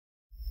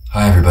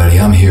everybody.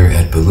 I'm here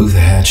at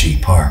Beluthahatchee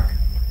Park.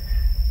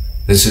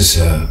 This is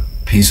a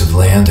piece of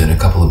land and a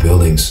couple of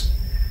buildings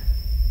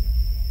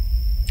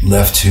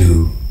left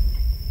to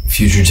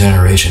future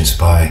generations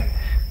by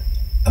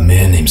a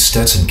man named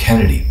Stetson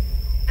Kennedy,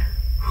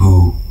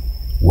 who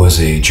was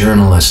a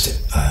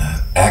journalist,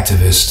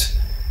 activist,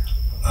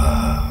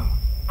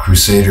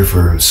 crusader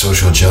for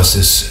social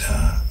justice,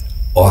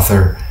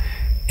 author,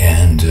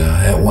 and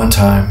at one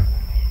time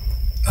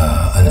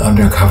an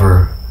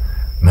undercover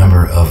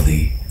member of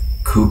the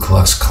Ku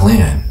Klux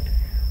Klan,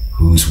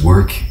 whose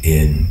work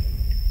in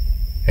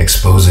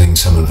exposing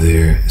some of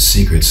their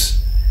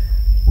secrets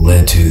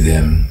led to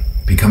them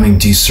becoming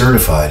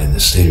decertified in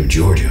the state of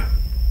Georgia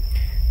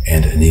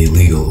and an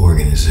illegal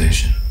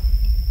organization.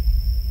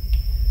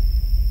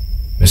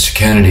 Mr.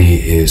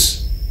 Kennedy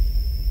is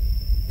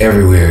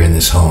everywhere in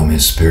this home,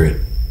 his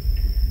spirit.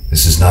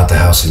 This is not the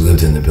house he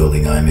lived in, the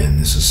building I'm in.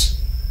 This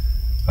is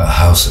a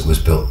house that was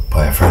built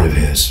by a friend of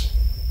his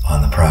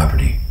on the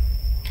property.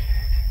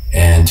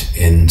 And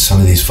in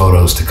some of these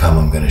photos to come,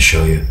 I'm going to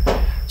show you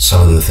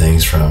some of the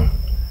things from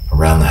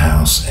around the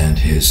house and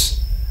his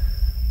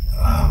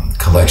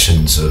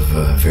collections of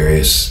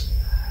various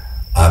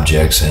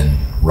objects and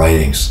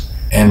writings.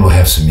 And we'll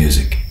have some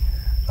music,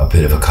 a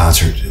bit of a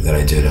concert that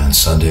I did on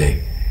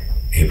Sunday,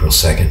 April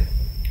 2nd,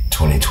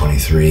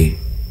 2023,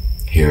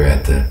 here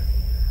at the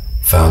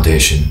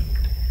Foundation,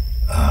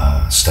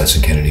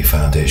 Stetson Kennedy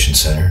Foundation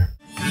Center.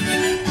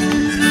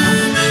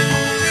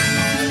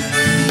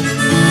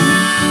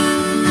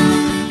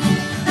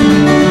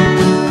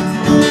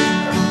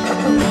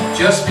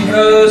 Just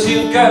because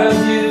you've got a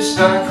few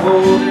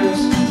stockholders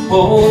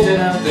holding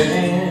out their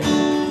hand,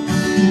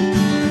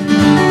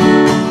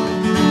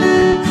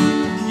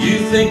 you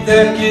think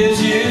that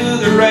gives you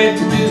the right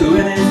to do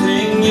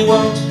anything you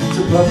want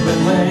to public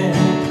land.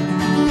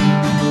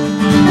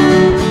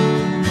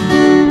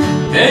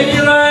 And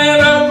you line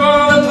up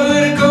all the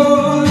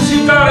politicals,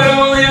 you dotted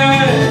all the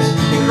I's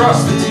and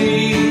crossed the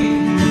T's.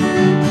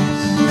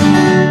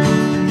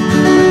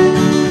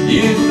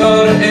 You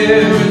thought of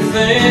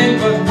everything,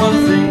 but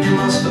one thing you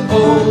must have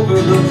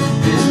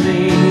overlooked is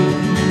me.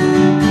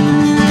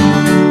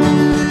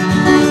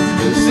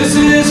 'Cause this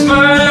is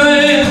my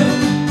land,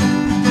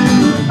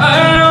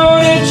 I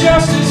own it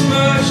just as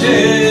much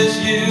as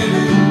you.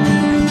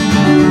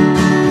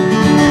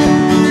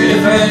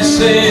 If I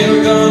say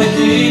we're gonna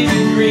keep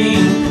it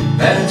green,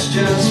 that's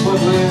just what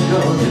we're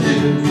gonna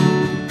do.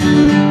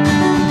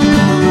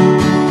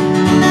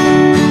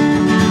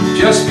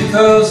 Just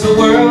because the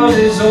world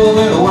is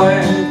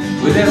overwhelmed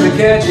with every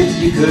gadget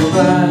you could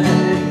buy,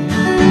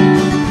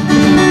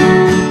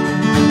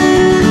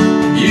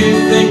 you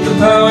think the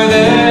power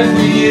that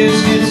we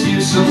use gives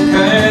you some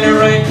kind of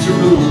right to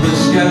rule the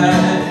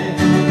sky.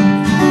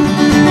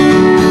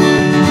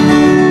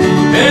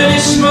 And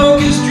your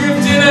smoke is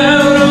drifting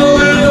out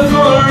over the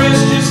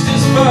forest just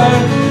as far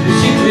as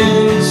you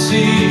can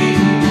see.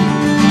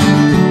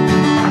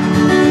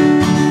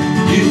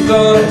 You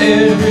thought of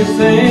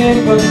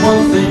everything, but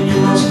one thing you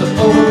must have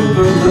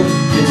overlooked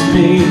is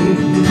me.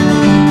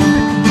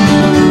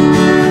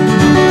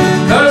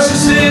 'Cause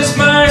this is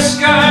my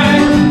sky,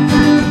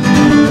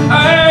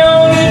 I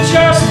own it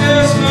just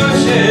as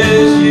much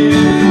as you.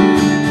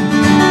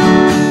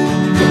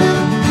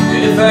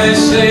 If I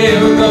say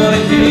we're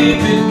gonna keep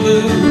it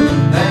blue,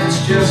 that's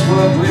just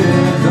what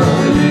we're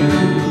gonna do.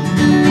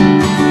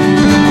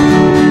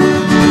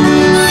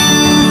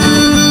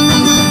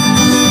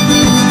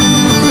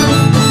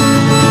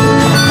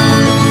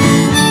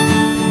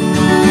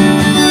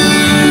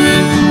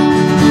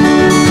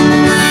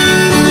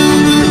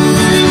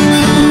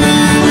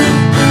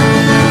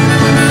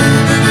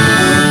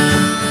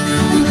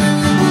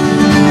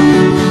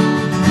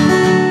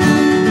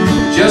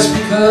 Just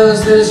because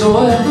there's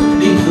oil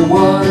beneath the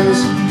waters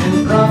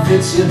and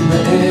profits in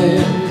the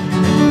air,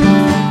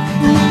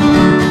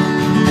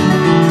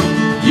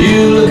 you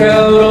look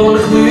out on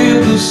a clear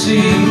blue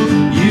sea,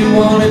 you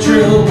want to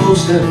drill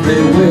most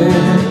everywhere.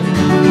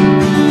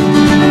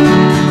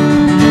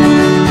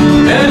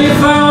 And you're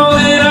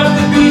fouling up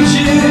the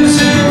beaches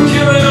and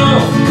killing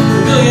off a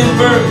million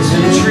birds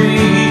and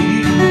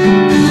trees.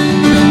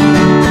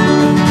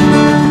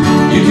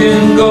 You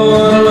can go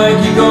on like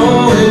you're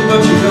going,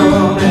 but you're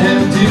gonna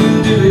have to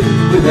do it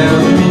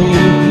without me.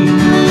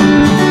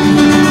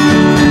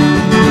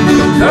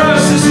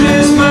 'Cause this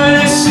is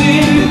my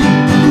sea,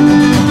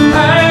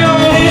 I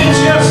own it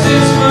just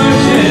as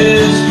much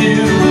as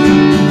you.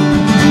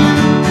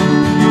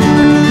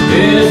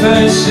 If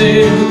I say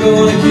we're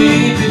gonna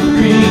keep it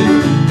green,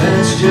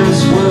 that's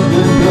just what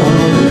we're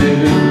gonna do.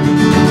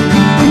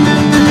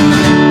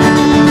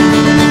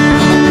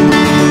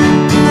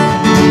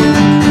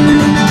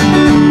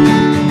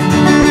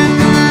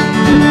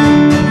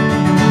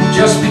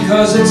 Just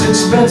because it's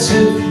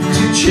expensive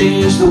to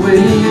change the way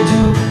you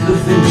do the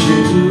things you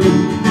do,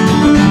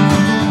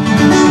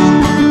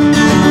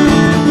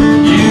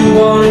 you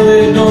want to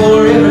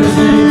ignore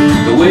everything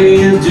the way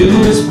you do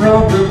is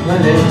proper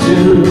planning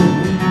too.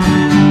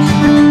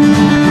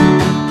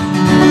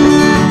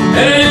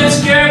 And it's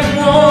getting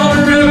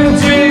warmer every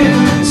day.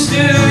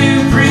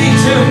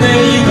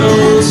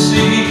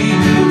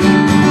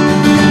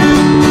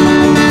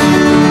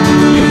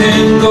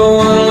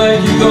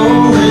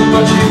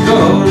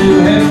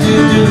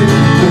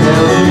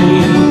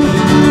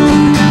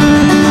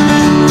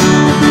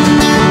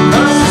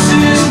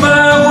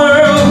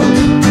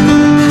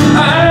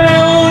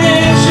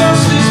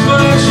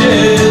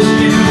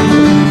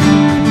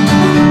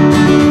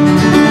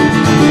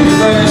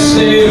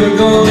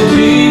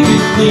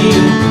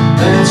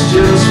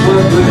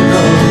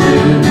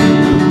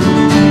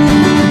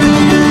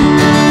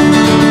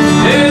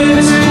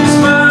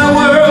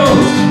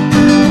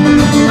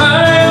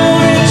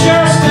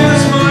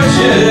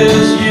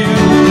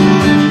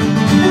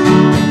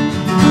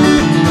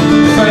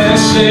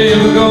 say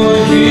we're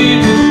gonna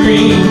keep it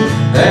green.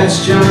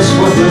 That's just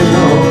what we're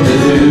gonna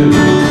do.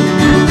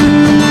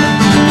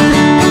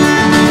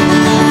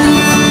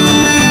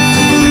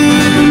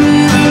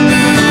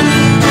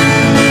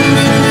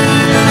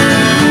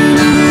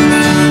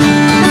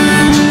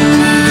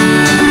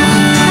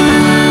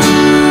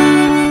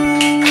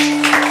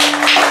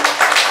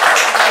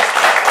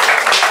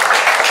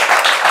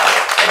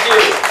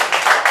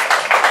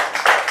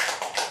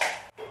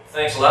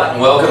 Thanks a lot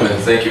and welcome,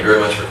 and thank you very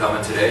much for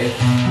coming today.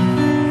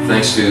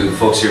 Thanks to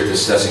folks here at the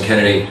Stetson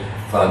Kennedy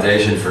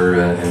Foundation for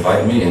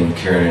inviting me, and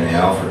Karen and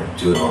Al for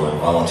doing all the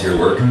volunteer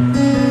work.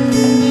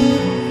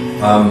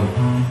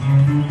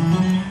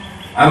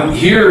 I'm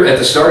here at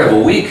the start of a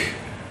week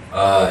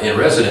in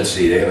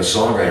residency. They have a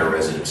songwriter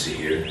residency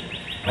here.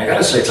 And I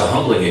gotta say, it's a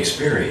humbling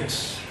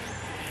experience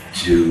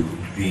to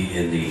be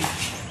in the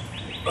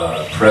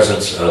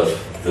presence of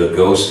the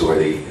ghost or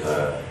the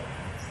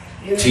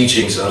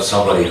teachings of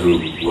somebody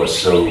who was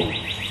so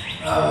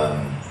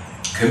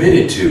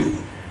committed to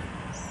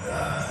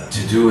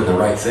doing the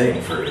right thing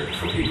for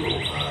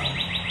people.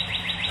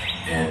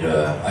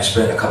 I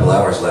spent a couple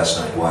hours last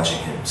night watching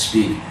him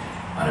speak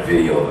on a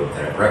video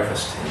at a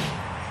breakfast, and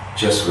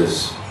just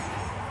was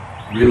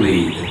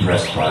really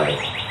impressed by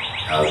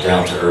how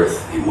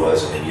down-to-earth he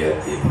was, and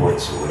yet the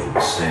importance of what he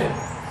was saying.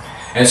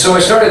 And so I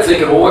started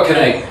thinking, well, what can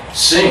I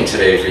sing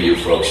today for you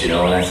folks, you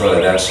know, and I thought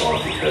of that song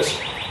because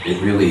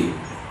it really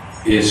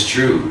is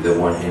true that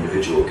one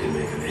individual can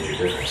make a major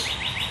difference,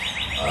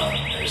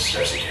 as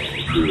Stetson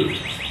Kennedy proved.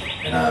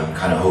 And I'm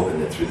kind of hoping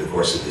that through the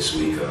course of this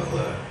week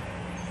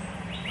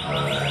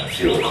I'll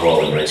feel a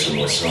call and write some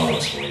more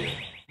songs for you.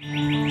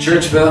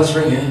 Church bells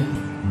ringing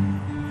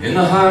in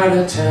the heart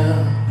of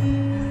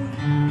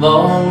town,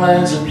 long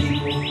lines of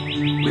people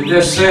with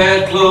their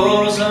sad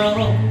clothes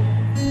on.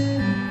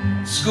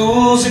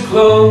 Schools are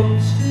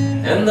closed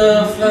and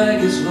the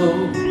flag is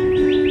low,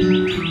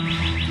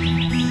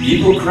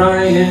 people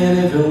crying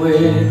everywhere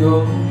you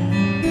go.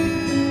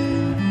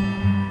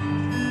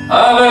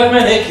 I bet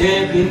many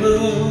can't be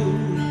moved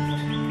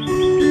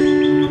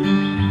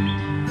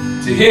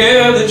to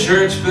hear the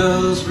church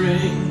bells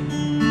ring.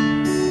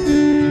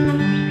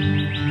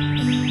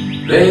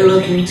 They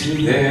look into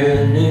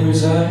their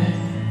neighbor's eyes,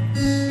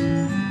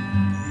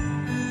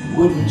 it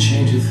wouldn't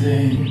change a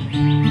thing.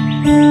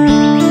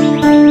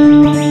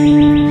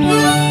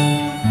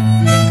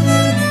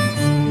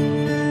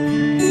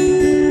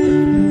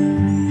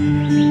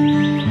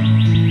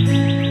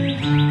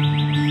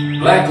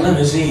 Black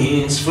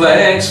limousines,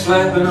 flags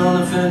flapping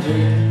on the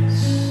fenders.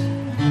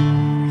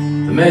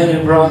 The man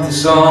who brought the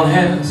song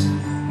has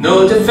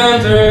no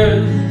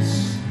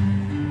defenders.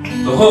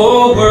 The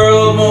whole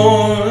world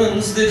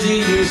mourns the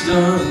deed he's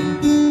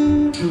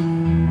done.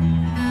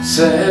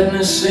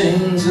 Sadness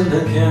sings in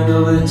the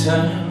candlelit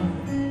town.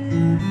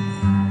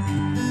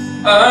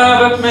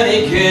 But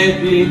many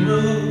can't be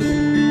moved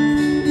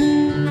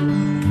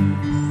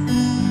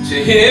to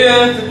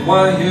hear the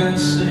choir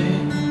sing.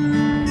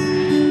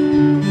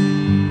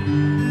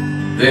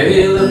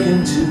 They look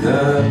into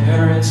the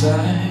parents'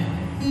 eyes,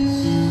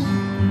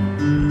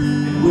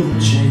 it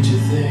wouldn't change a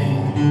thing.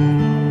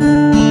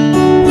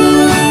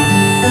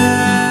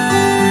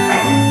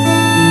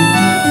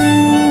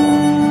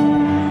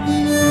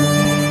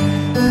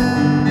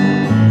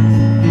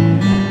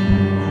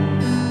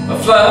 A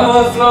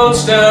flower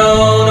floats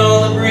down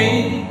on the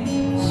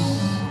breeze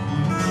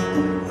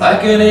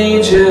like an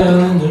angel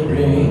in the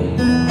rain.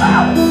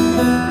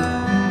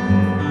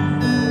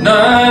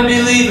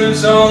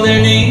 Non-believers on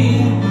their knees,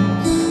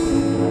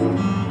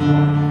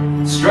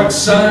 struck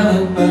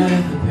silent by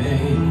the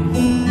pain.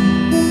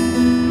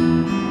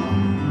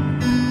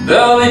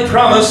 They'll make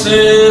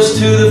promises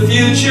to the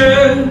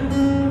future.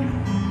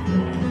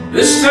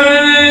 This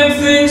time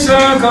things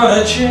are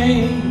gonna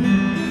change.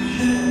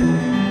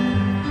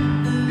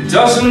 It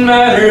doesn't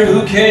matter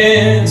who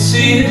can't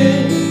see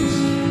it.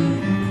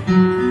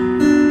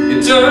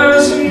 It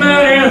doesn't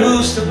matter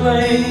who's to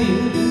blame.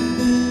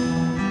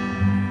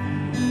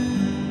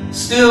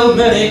 Still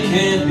many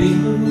can't be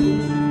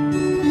moved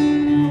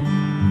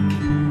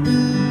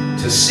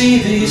to see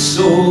these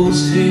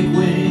souls take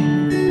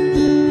wing.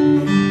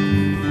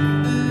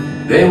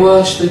 They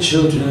watch the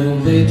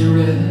children laid to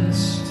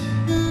rest,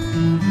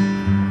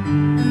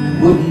 it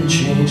wouldn't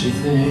change a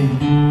thing.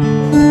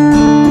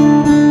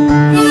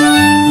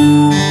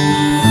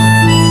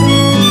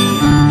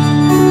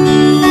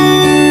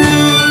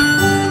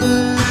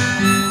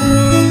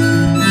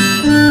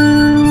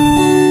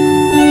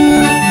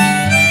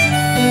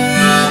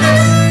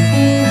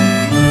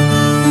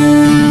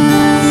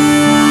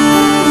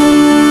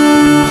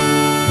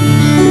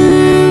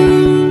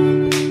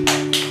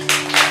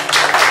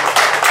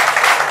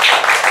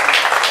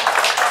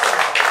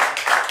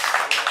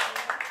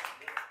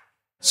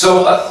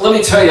 So let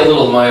me tell you a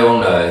little of my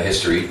own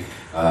history,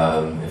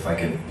 if I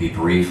can be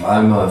brief.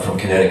 I'm from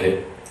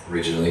Connecticut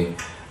originally,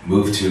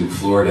 moved to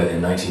Florida in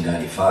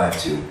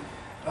 1995 to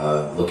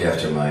look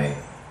after my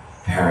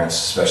parents,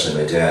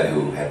 especially my dad,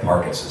 who had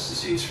Parkinson's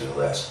disease for the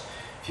last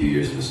few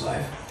years of his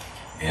life.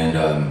 And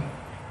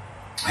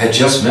I had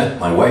just met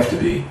my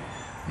wife-to-be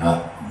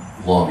not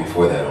long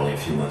before that, only a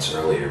few months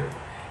earlier.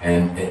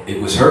 And it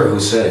was her who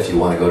said, if you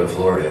want to go to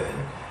Florida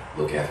and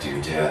look after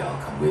your dad,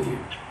 I'll come with you.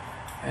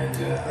 And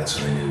that's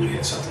when I knew we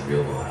had something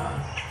real going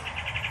on.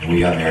 And we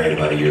got married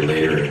about a year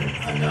later, and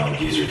I'm now a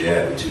geezer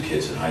dad with 2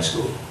 kids in high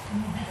school.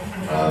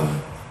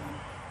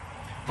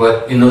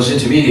 But in those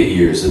intermediate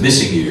years, the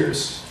missing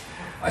years,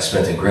 I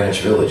spent in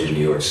Greenwich Village in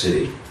New York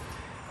City,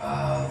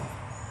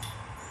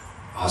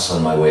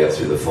 hustling my way up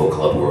through the folk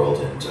club world,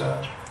 and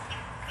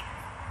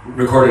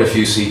recorded a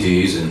few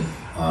CDs and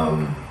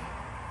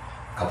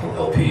a couple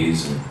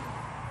LPs, and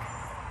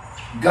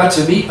got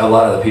to meet a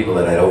lot of the people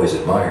that I'd always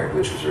admired,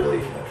 which was really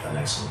an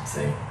excellent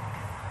thing.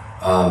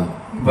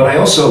 But I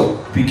also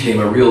became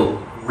a real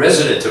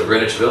resident of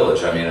Greenwich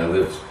Village. I mean, I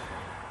lived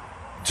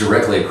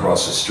directly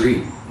across the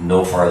street,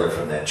 no farther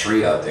from that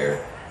tree out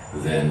there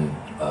than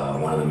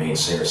one of the main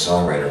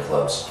singer-songwriter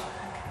clubs.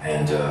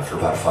 And for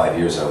about 5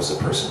 years, I was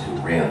the person who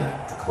ran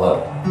the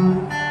club,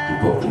 who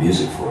booked the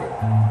music for it.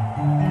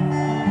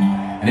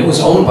 And it was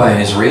owned by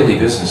an Israeli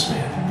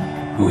businessman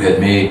who had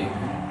made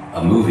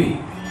a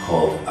movie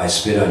called I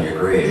Spit on Your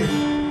Grave,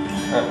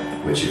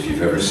 which if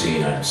you've ever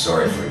seen, I'm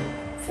sorry for you.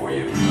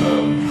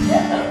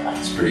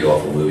 It's a pretty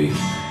awful movie.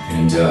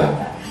 And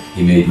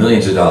he made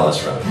millions of dollars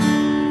from it.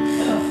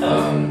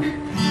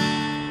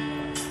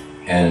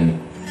 And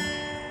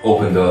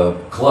opened a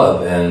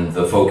club, and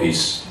the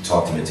folkies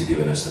talked him into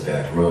giving us the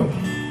back room.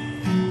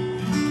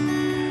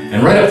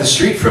 And right up the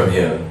street from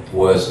him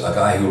was a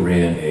guy who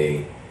ran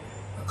a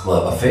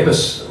club, a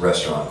famous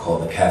restaurant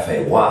called the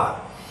Cafe Wa,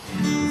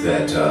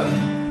 that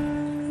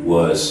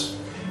was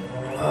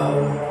a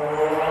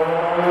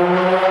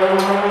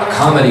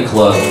comedy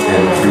club,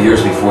 and for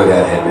years before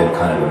that had been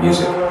kind of a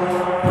music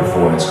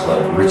performance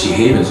club. Richie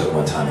Havens at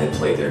one time had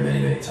played there many,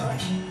 many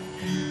times.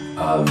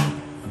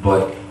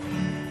 But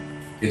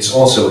it's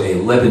also a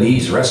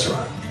Lebanese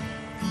restaurant,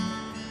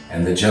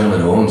 and the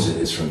gentleman who owns it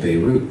is from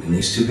Beirut, and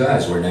these 2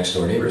 guys were next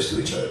door neighbors to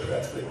each other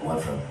practically, one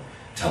from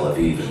Tel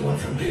Aviv and one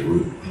from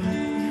Beirut.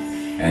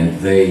 And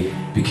they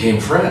became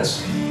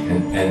friends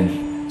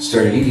and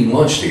started eating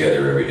lunch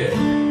together every day.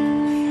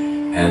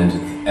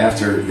 And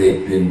after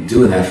they'd been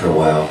doing that for a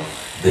while,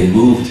 they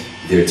moved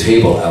their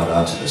table out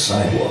onto the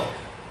sidewalk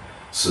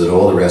so that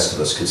all the rest of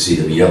us could see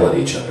them yell at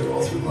each other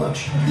all through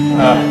lunch.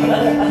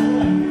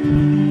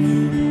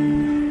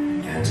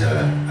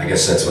 And I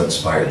guess that's what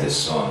inspired this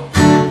song,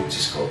 which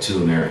is called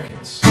Two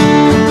Americans.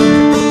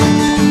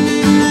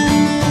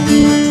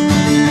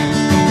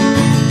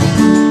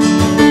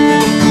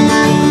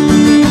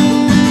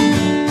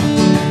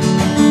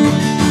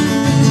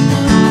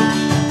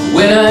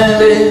 When I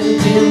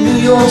lived in New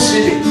York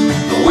City,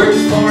 I worked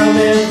for a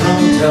man from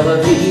Tel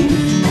Aviv.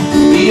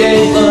 He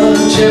ate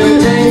lunch every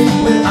day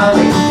with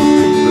Ali,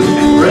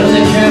 who ran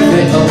the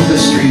cafe up the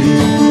street.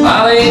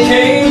 Ali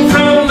came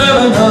from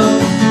Lebanon.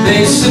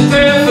 They sit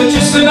there for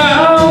just an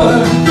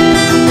hour,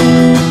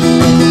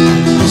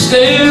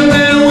 stand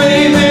there,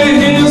 wave their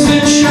hands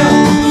and shout,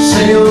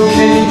 say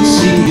okay,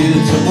 see you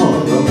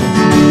tomorrow.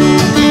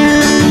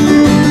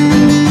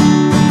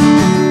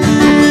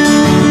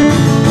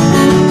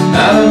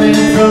 Now the man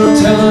from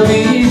Tel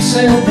Aviv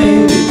said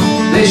maybe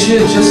they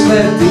should just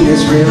let the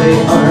Israeli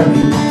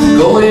army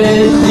go in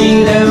and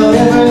clean out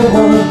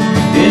everyone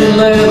in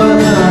Lebanon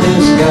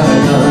has got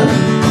it done.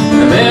 And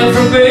the man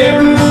from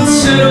Beirut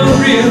said, oh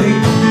really,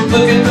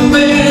 look at the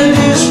man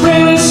who's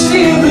really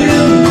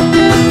stealing.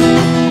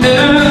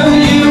 Now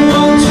you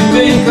want to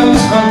make us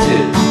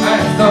haunted. I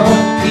thought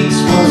peace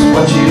was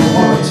what you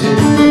wanted.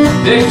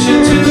 Picture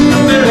 2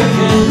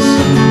 Americans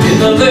in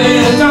the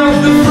land of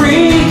the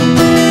free,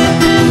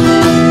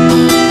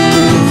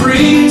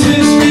 free to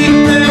speak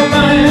their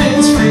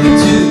minds, free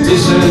to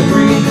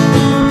disagree,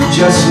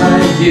 just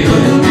like you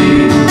and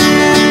me.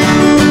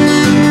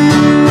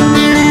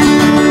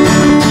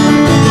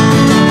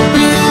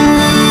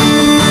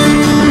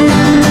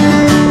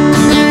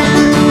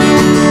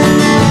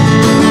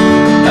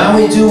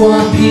 We do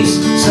want peace,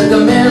 said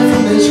the man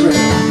from Israel.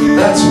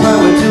 That's why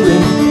we're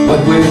doing what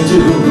we're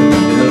doing.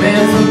 And the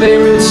man from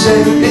Beirut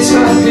said, it's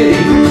not a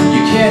pity,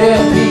 you can't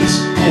have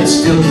peace and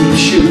still keep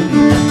shooting.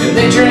 And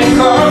they drank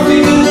coffee,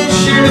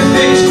 shared a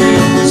pastry,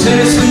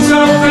 citizens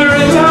of their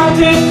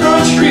adopted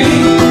country.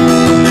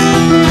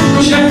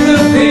 Checked the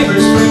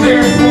papers for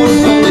their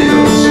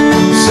portfolios,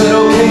 said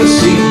okay,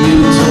 see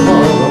you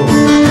tomorrow.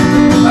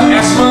 I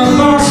asked my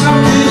boss, how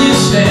can you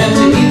stand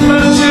to eat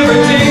lunch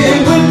every day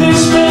with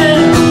this man?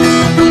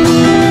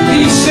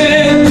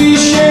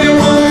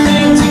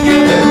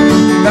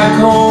 Back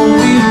home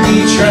we'd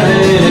be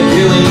trying to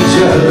kill each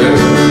other.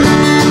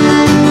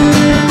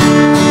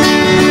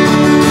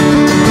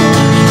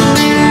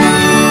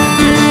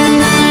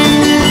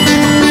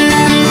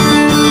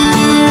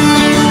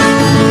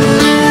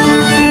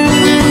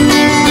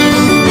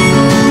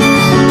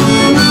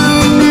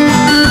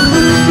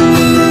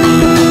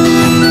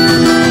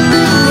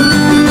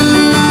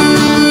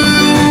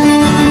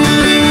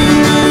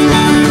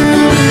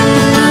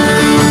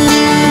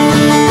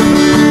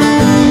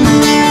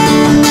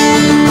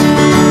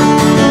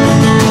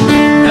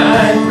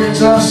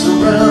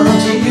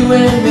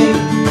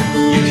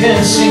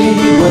 see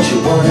what you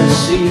wanna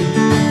see.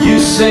 You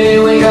say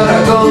we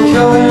gotta go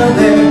kill them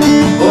there,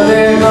 or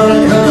they're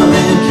gonna come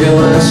and kill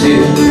us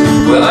here.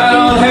 Well, I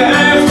don't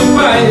have to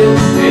fight it,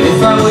 and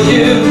if I were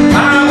you, I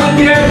would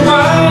get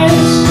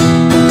wise.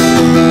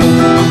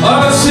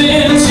 Oh,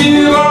 since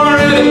you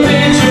already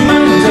made your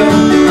mind up,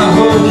 I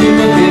hope you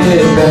make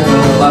it back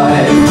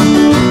alive.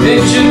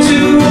 Picture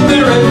two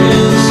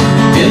Americans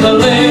in the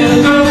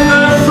land of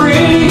the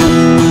free,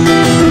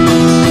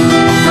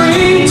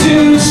 free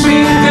to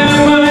speak their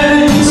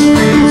minds,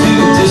 free to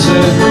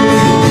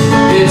disagree.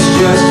 It's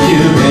just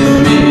you and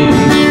me.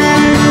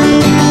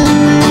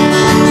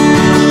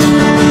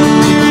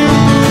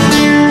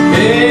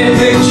 Hey,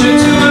 picture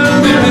two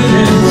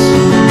Americans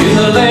in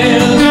the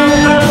land of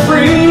the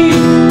free,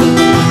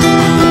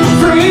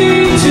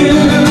 free to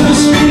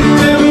speak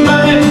their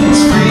minds,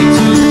 free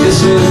to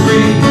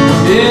disagree.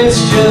 It's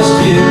just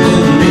you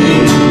and me.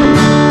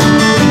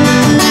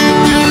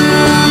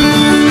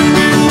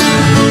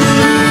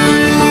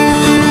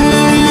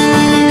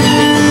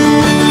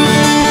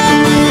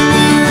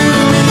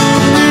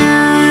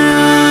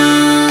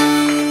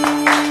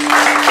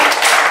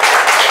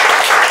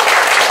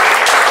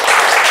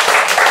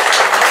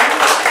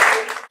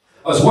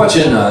 I was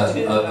watching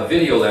a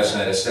video last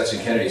night of Stetson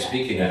Kennedy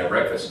speaking at a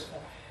breakfast,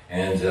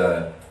 and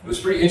it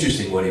was pretty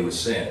interesting what he was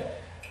saying.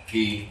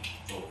 He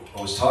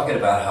was talking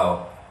about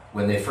how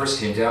when they first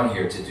came down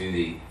here to do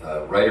the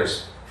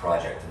Writers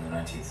Project in the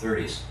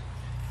 1930s,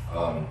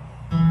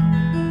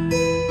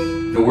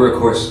 there were, of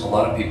course, a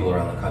lot of people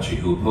around the country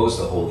who opposed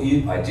the whole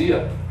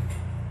idea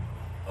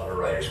of a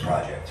Writers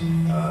Project,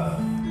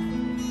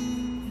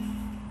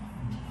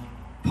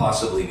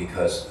 possibly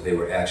because they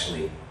were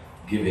actually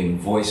giving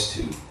voice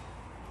to,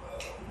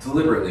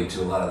 deliberately,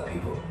 to a lot of the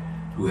people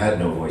who had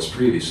no voice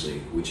previously,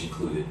 which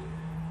included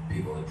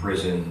people in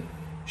prison,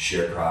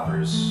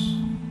 sharecroppers,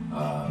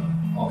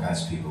 all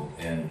kinds of people,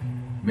 and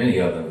many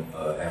of them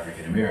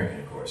African American,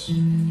 of course.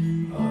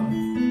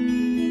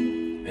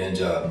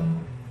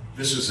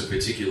 This was a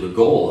particular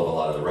goal of a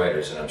lot of the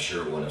writers, and I'm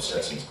sure one of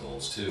Stetson's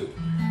goals too.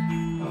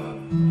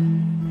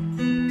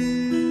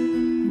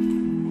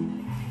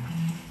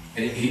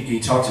 And he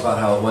talked about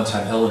how at one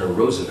time Eleanor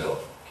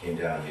Roosevelt came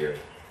down here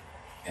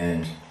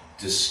and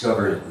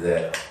discovered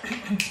that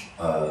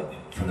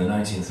from the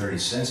 1930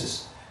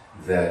 census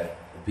that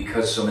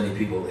because so many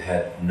people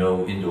had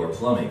no indoor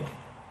plumbing,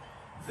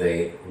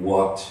 they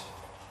walked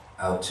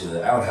out to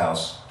the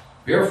outhouse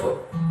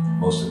barefoot.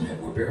 Most of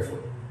them were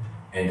barefoot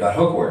and got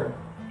hookworm.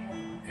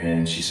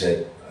 And she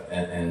said,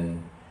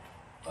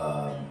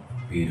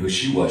 being who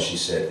she was, she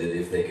said that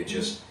if they could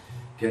just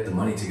get the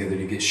money together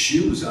to get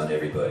shoes on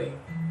everybody,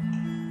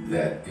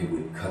 that it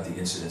would cut the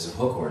incidence of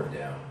hookworm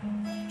down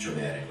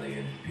dramatically,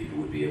 and people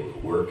would be able to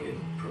work and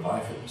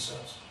provide for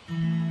themselves.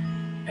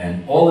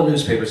 And all the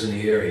newspapers in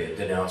the area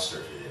denounced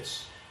her for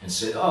this and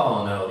said,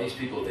 oh no, these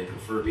people, they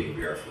prefer being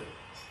barefoot,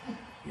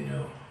 you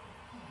know,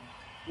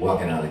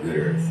 walking on the good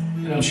earth.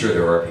 And I'm sure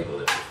there are people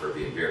that prefer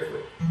being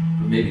barefoot,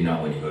 but maybe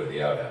not when you go to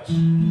the outhouse.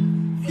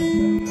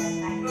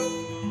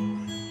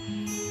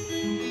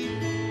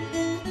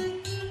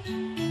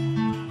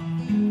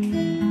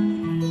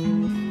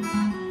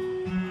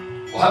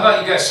 Well, how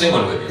about you guys sing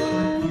one with me a little bit?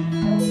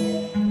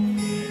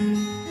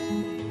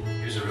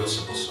 Here's a real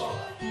simple song.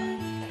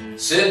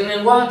 Sitting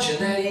and watching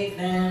that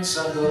evening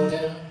sun go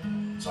down.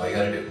 That's all you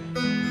gotta do.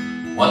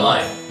 One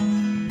line.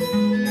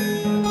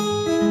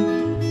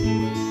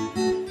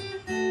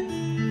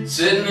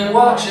 Sitting and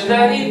watching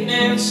that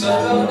evening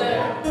sun go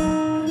down.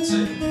 That's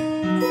it.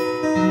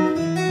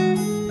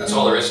 That's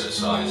all there is to the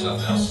song. There's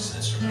nothing else.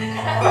 It's an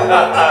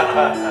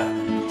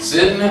instrument.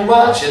 Sitting and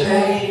watching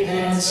that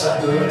evening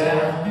sun go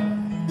down.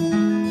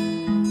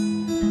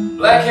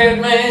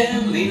 Black-haired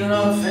man leaning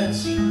on a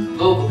fence.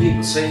 Local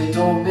people say it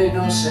don't make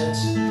no sense.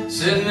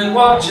 Sitting and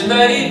watching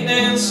that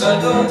evening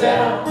sun go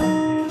down.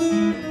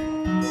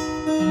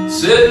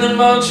 Sitting and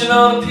munching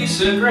on a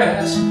piece of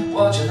grass,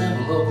 watching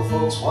them local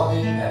folks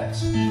walking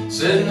past.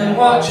 Sitting and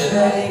watching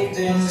that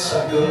evening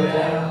sun go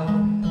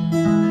down.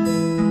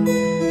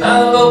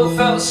 Now the local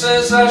fella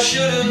says I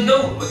should've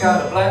known, we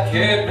got a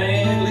black-haired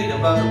man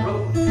leading by the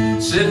road.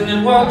 Sitting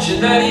and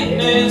watching that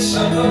evening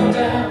sun go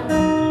down.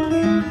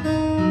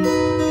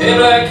 Hey,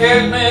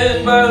 black-haired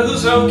man, but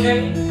who's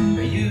okay?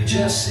 Are you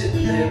just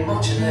sitting there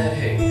munching that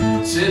hay?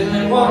 Sitting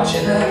and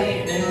watching that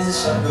evening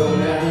sun go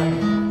down.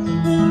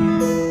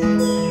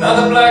 Now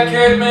the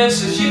black-haired man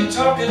says, you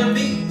talking to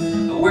me?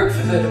 I work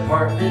for the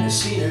Department of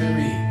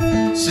Scenery.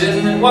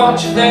 Sitting and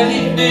watching that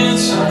evening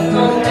sun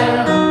go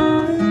down.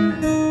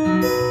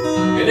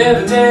 And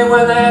every day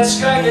when that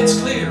sky gets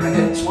clear, I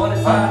get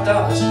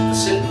 $25 for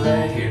sitting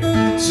right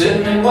here.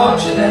 Sitting and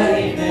watching that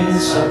evening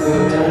sun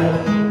go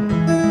down.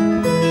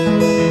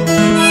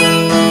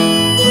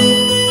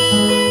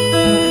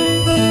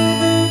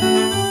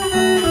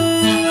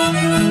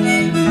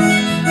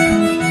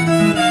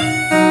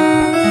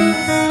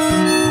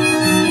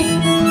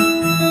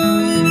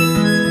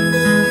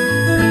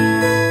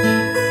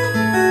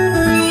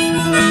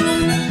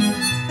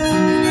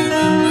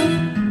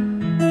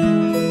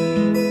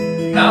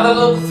 Now Now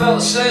the local fella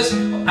says,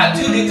 well, I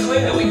do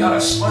declare we got a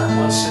smart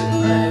one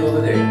sitting right over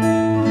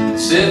there,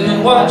 sitting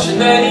and watching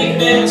that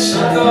evening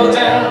sun go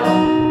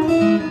down.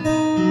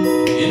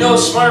 You know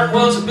smart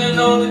ones have been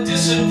known to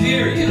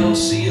disappear. You don't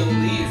see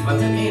them leave, but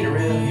they ain't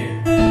around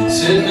here,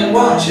 sitting and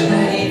watching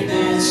that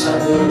evening sun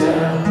go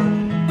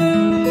down.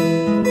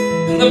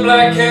 And the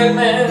black-haired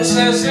man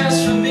says,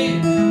 as for me,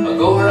 I'll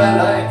go where I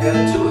like,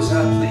 gotta do as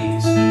I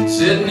please,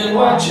 sitting and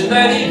watching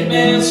that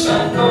evening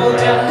sun go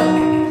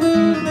down.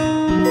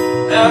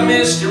 Now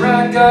mister,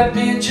 I got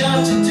me a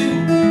job to do.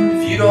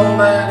 If you don't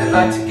mind, I'd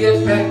like to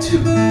get back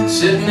to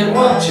sitting and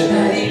watching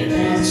that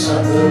evening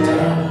sun go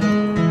down.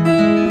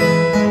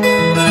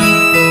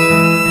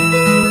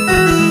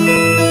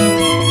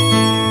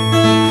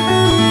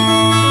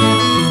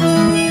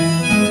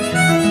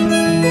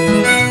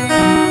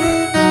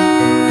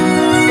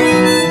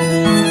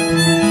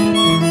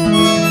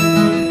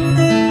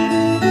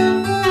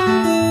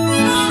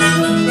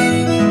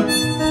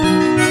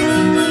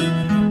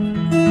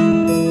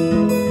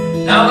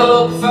 Now the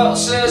local fella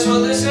says,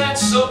 well, is that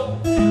so?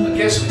 I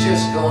guess we're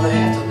just gonna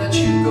have to let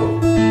you go,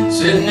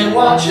 sitting and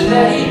watching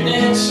that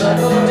evening sun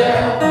go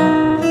down.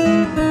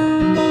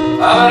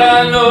 But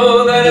I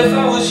know that if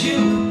I was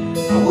you,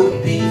 I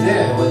wouldn't be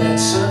there when that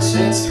sun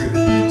sets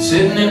through,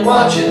 sitting and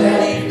watching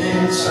that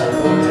evening sun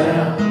go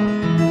down.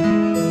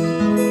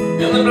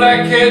 And the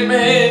black-haired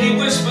man, he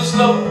whispers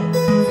low,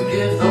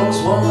 forgive those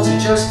ones who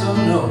just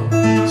don't know,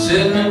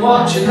 sitting and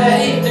watching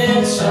that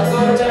evening sun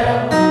go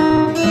down.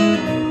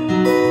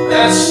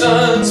 That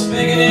sun's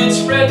big and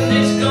it's red and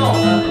it's gone,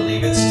 I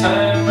believe it's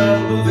time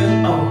I'm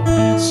moving on,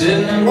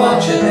 sitting and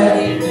watching that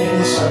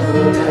evening sun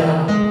go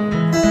down.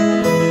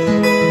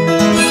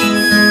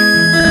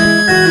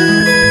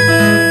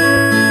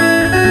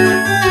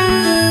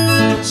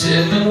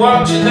 Sitting and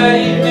watching that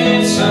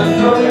evening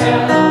sun go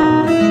down.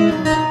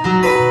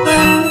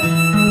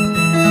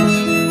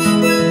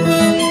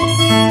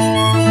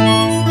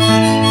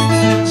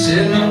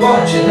 Sitting and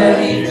watching that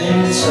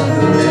evening sun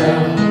go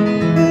down.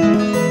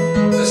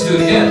 Let's do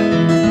it again.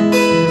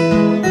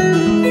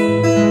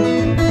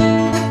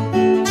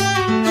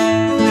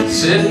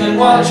 Sitting and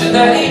watching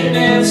that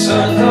evening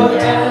sun go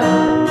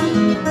down.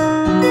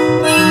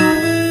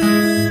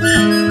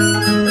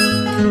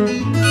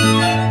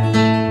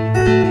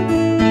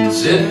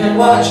 Sitting and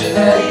watching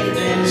that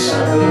evening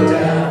sun go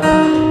down.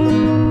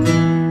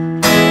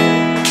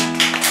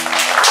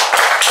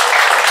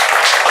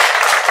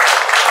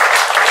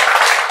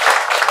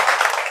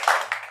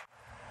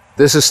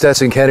 This is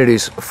Stetson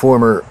Kennedy's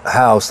former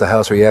house, the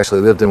house where he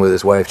actually lived in with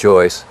his wife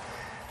Joyce,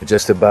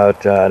 just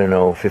about, I don't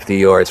know, 50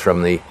 yards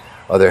from the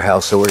other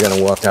house. So we're going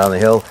to walk down the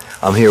hill.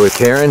 I'm here with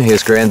Karen,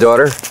 his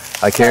granddaughter.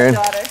 Hi, Karen.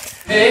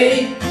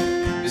 Hey,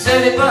 is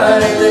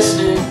anybody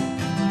listening?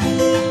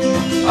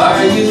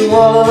 Are you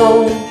all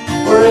alone,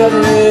 wherever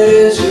it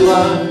is you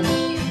are?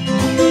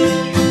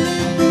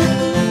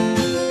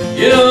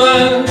 You know,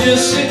 I'm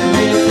just sitting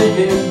here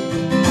thinking,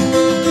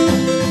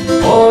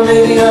 or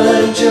maybe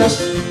I'm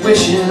just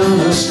wishing on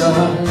a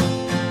star.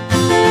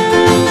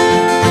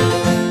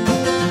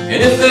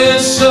 And if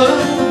there's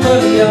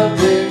somebody out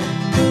there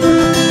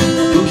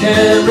who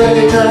can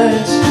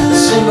recognize a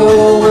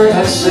single word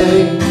I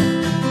say,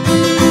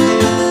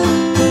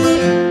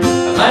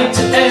 I'd like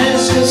to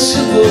ask a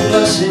simple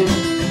blessing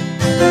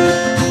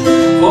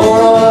for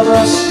all of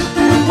us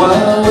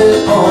while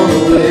we're on the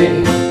way.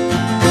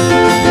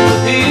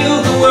 Heal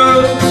the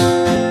world,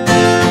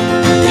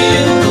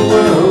 heal the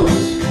world.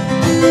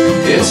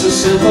 It's a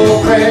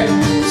simple prayer,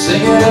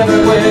 sing it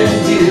everywhere.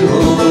 Heal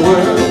the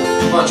world.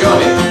 Come on, join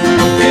me.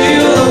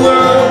 Heal the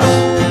world,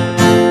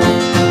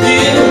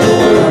 heal the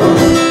world.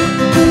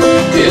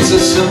 It's a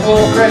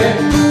simple prayer,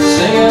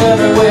 sing it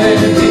everywhere.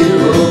 Heal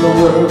the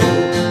world.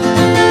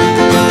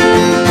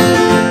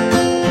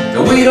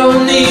 And we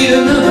don't need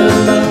another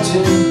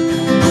mountain.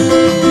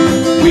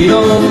 We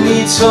don't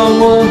need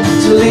someone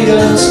to lead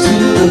us to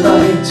the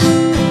light.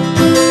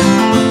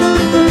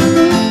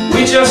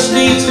 We just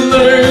need to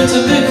learn to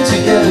live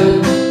together,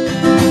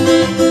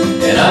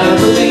 and I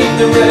believe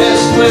the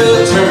rest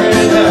will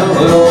turn out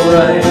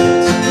alright.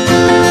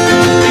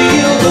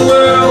 Heal the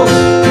world,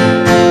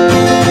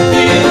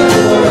 heal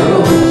the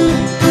world.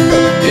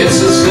 It's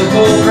a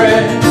simple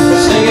prayer,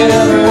 sing it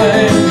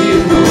everywhere.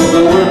 Heal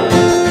the world,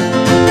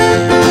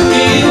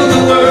 heal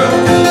the world,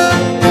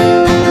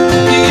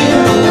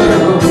 heal the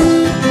world.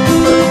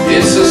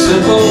 It's a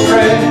simple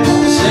prayer,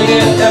 sing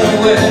it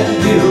everywhere.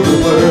 Heal the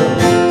world.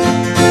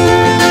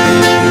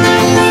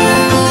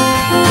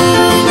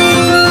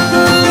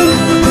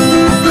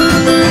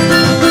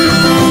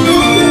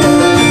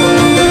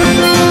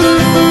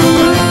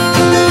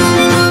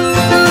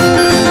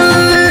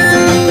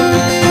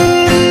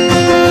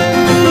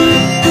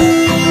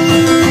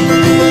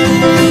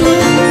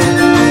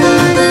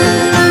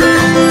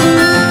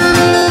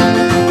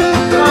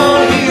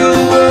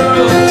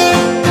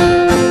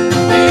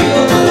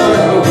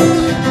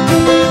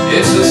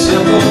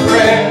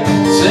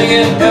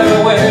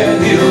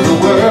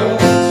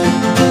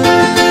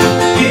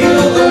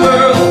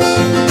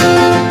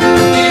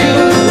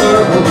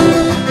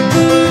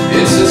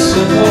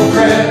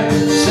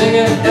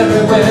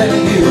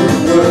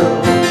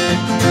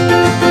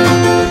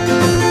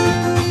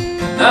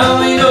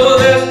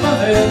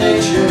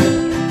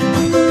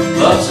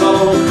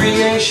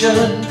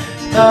 nation,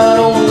 not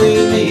only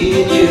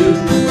me and you.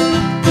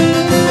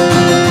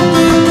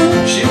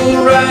 She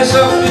will rise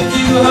up if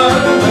you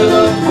harm her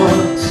loved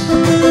ones.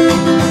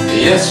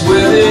 Yes,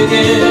 we're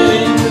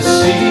beginning to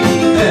see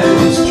that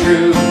it's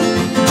true.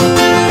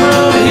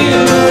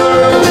 Heal the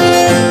world,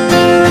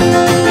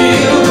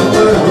 heal the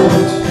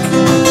world.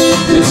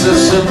 It's a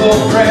simple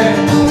prayer,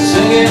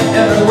 sing it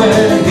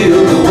everywhere.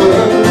 Heal the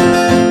world,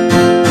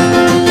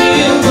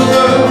 heal the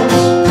world,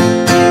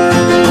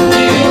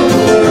 heal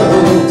the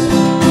world.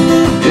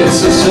 It's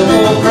a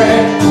simple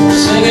prayer,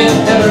 sing it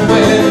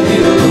everywhere.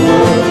 Heal the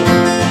world.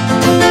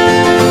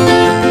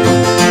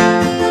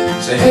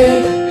 Say, hey,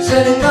 is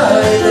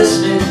anybody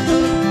listening?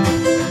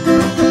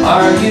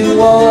 Are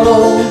you all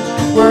alone,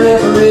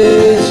 wherever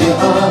is your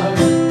heart?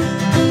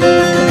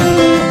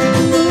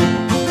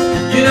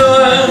 You know,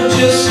 I'm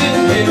just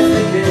sitting here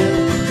thinking,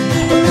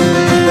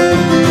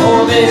 or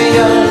maybe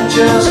I'm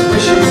just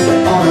wishing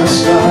on a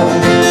star.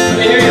 Let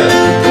me hear you.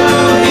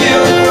 Oh,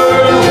 heal the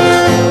world,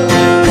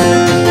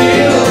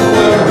 heal the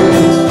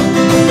world.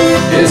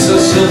 It's a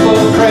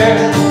simple prayer,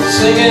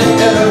 sing it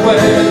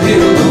everywhere.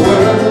 Heal the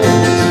world,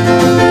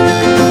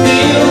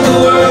 heal the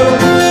world,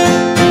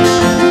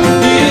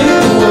 heal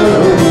the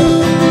world.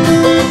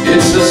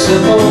 It's a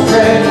simple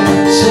prayer,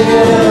 sing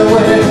it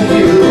everywhere.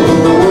 Heal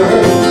the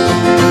world,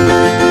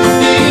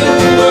 heal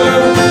the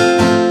world,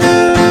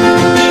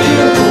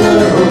 heal the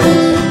world.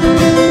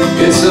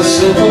 It's a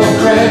simple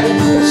prayer,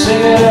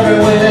 sing it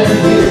everywhere.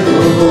 Heal the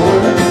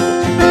world,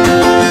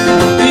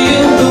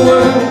 heal the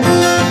world,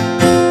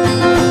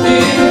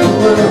 heal the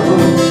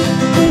world.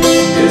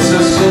 It's a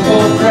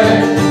simple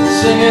prayer,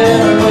 sing it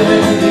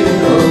everywhere. Heal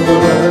the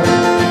world.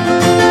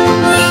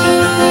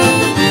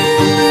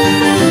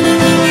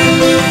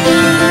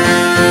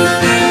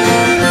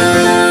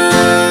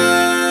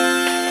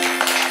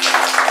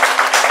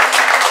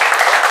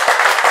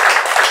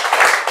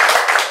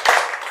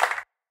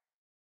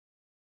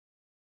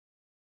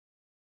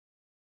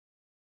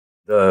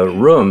 The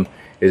room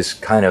is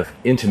kind of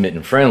intimate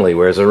and friendly,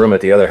 whereas the room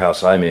at the other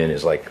house I'm in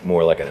is like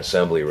more like an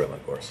assembly room,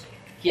 of course.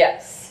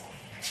 Yes,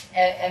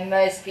 and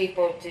most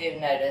people do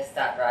notice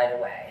that right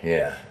away.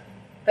 Yeah.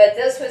 But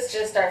this was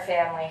just our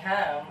family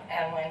home,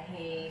 and when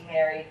he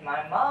married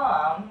my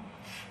mom,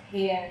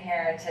 he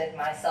inherited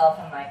myself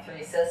and my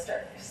 3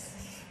 sisters.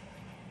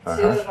 2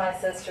 of my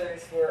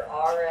sisters were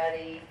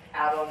already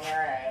out on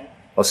their own.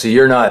 Oh, so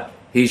you're not,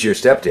 he's your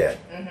stepdad.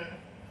 Mm-hmm.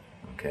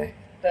 Okay.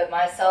 But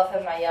myself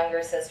and my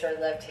younger sister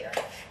lived here.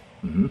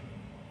 Mm-hmm.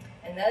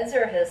 And those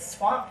are his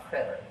swamp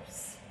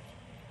critters.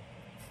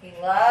 He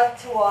loved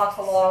to walk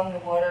along the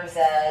water's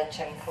edge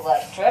and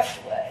collect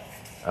driftwood.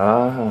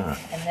 Ah.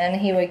 And then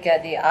he would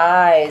get the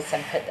eyes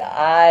and put the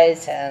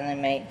eyes in and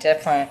make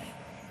different,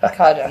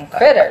 called them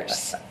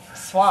critters,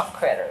 swamp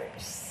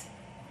critters.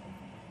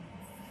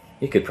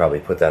 You could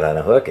probably put that on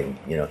a hook and,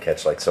 you know,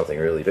 catch like something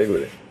really big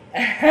with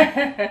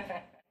it.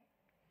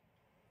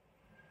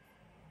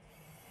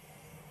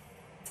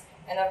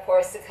 And of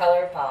course the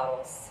colored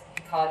bottles.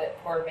 He called it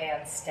poor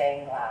man's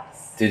stained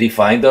glass. Did he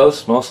find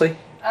those mostly?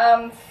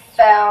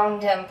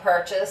 Found and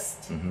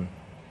purchased. Mm-hmm.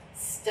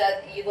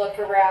 You look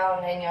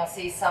around and you'll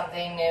see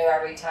something new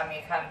every time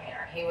you come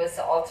here. He was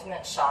the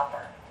ultimate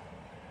shopper.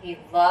 He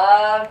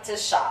loved to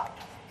shop.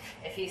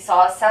 If he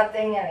saw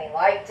something and he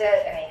liked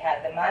it and he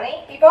had the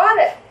money, he bought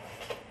it.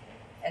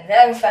 And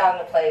then found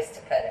a place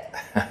to put it.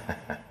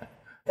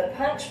 The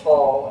punch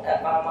bowl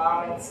at my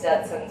mom and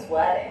Stetson's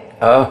wedding.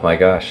 Oh my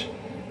gosh.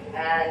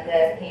 And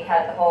then he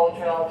had the hole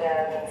drilled in,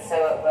 and so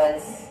it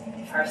was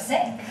our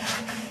sink.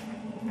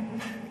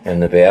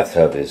 And the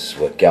bathtub is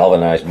what,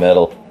 galvanized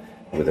metal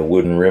with a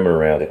wooden rim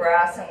around it.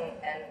 Brass and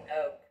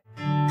oak.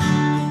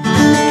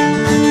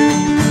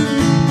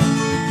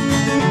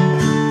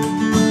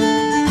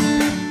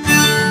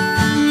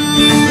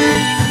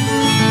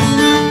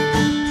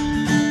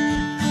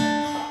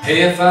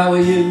 Hey, if I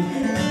were you,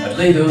 I'd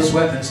lay those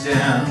weapons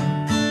down.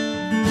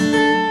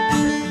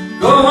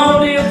 Go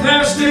home to your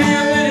pastor,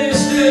 your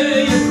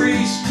minister, your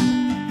priest,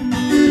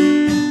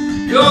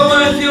 your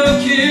wife, your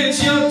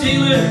kids, your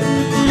dealer,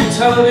 your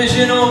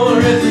television, or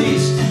at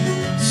least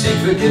seek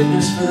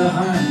forgiveness for the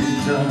harm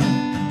you've done.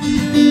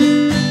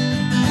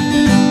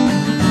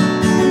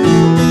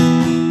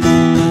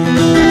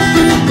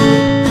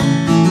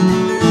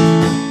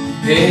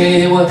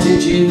 Hey, what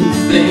did you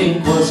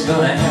think was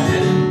gonna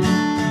happen?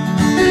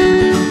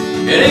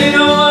 It ain't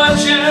no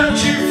watch out,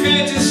 your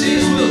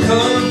fantasies will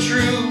come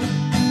true.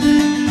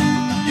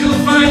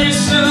 You'll find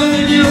yourself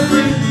and your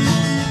friends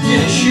in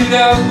a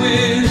shootout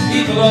with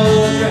people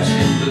all dressed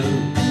in blue.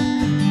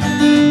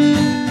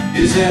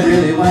 Is that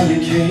really why you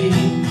came?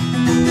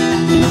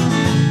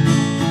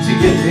 To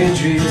get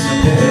patriots a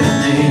bad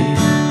name?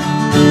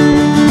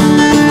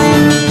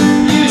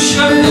 You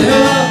shut the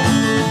hell up,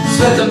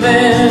 set the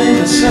man in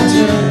the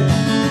center.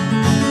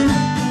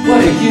 What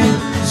are you,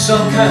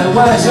 some kind of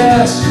wise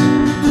ass?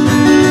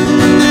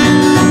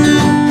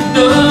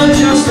 No,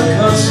 just a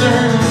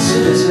concerned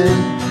citizen.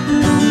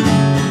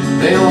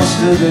 They all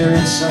stood there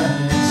in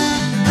silence.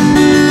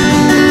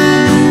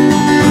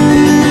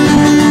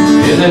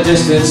 In the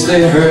distance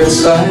they heard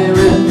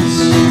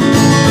sirens.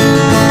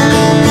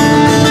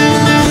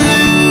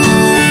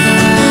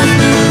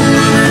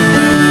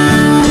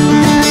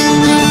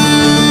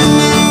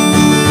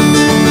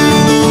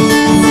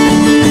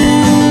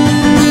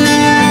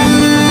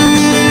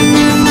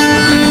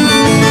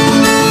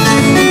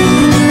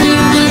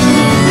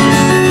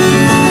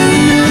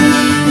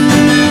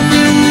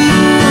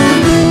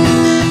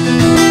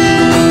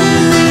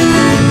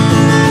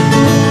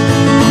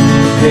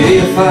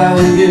 If I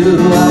were you,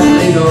 I'd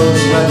lay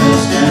those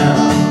weapons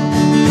down.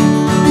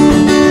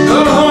 Go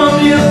home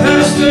to your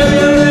pastor,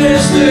 your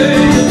minister,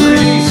 your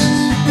priest,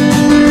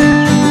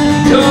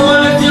 your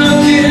wife, your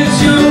kids,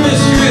 your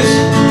mistress,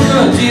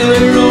 your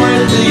dealer, or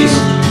at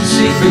least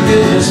seek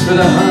forgiveness for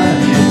the harm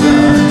you've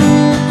done.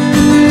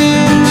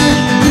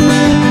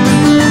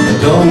 And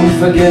don't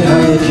forget how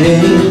you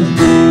came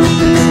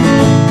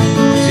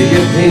to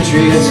give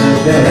patriots a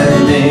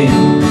bad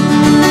name.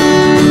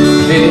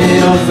 Hey,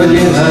 don't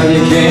forget how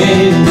you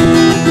came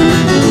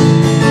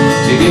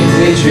to give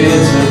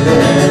patriots a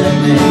bad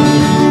name.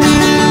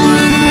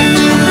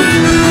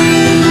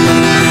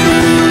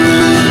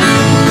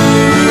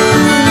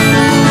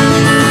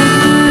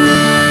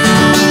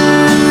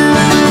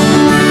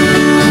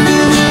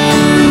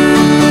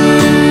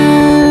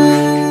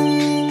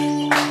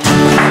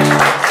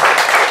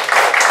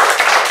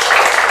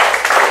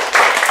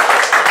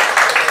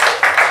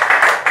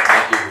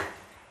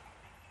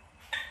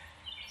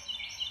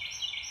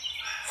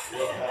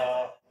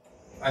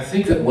 I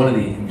think that one of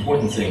the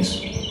important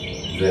things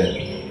that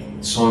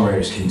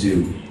songwriters can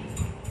do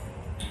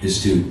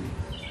is to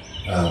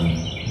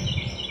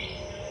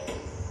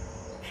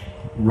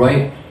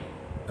write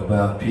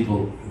about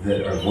people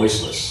that are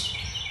voiceless.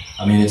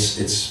 I mean,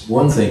 it's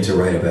one thing to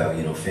write about,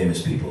 you know,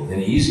 famous people,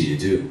 and easy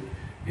to do.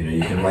 You know,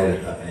 you can write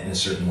it in a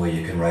certain way.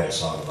 You can write a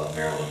song about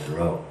Marilyn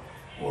Monroe,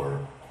 or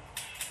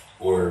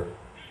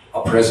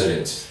a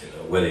president,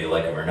 whether you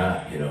like him or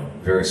not. You know,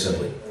 very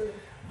simply.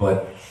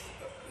 But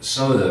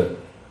some of the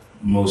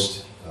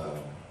most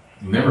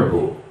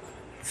memorable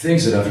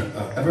things that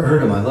I've ever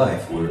heard in my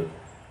life were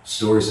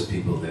stories of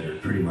people that are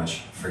pretty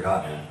much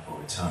forgotten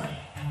over time.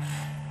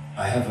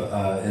 I have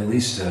at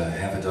least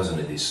half a dozen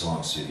of these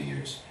songs through the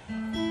years,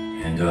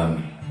 and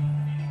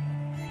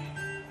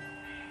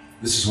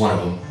this is one of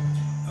them.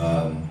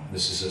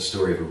 This is a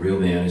story of a real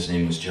man. His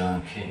name was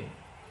John King,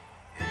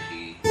 and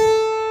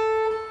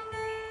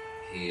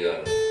he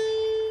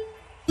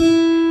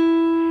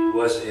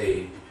was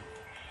a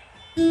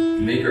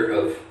maker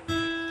of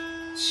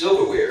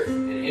silverware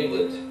in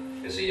England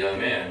as a young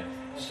man,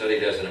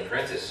 studied as an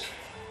apprentice,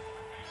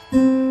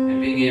 and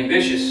being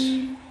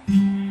ambitious,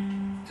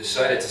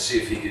 decided to see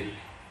if he could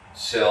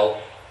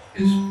sell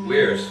his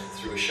wares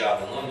through a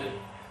shop in London,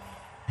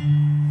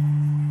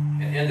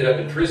 and ended up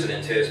in prison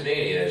in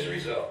Tasmania as a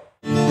result.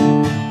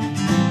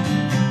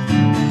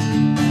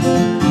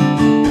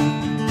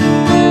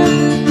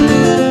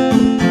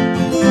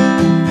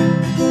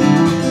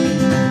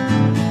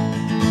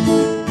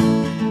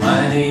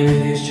 My name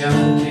is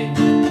John King.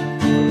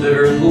 From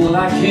Liverpool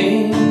I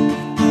came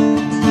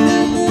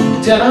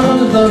down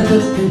to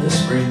London in the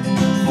spring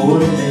for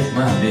to make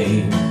my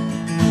name.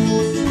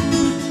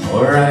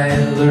 Where I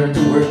had learned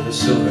to work the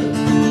silver,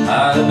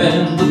 how to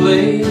bend the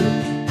blade.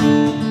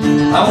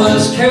 I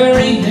was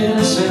carrying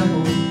a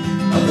sample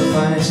of the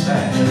finest I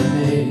had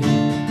made.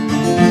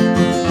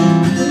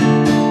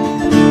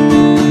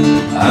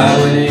 I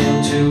went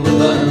into a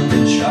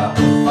London shop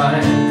of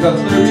fine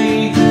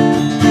cutlery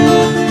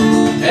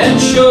and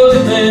showed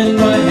the man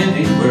my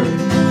handiwork.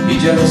 He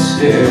just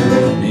stared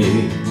at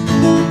me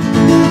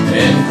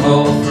and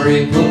called for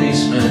a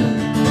policeman,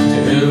 to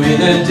whom he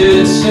then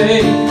did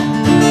say,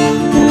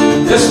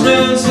 "This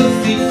man's a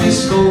thief, he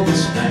stole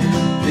this night,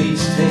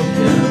 please take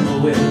him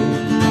away."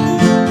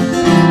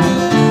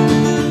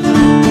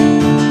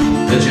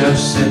 The judge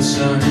said,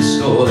 "Son, he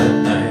stole that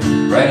night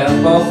right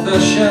up off the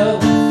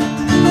shelf."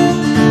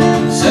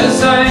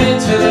 Says I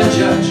to the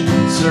judge,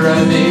 "Sir,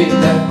 I made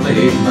that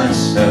blade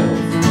myself,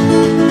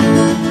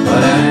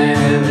 but I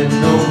haven't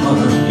no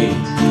money,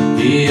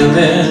 he a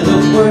man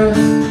of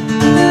worth.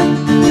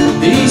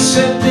 He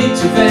sent me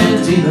to Van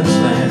Diemen's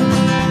land,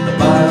 the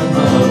bottom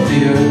of the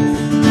earth."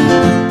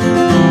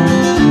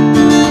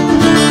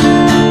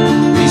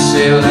 We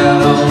sailed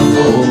out on the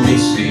foamy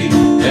sea,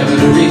 never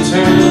to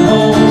return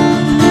home.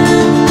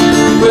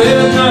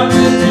 We're not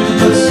to do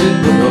but sit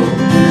below,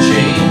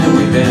 chained and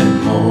we've been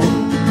home,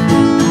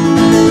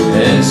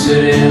 and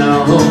sit in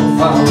our own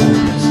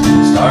foulness,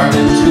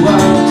 starving to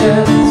our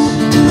deaths,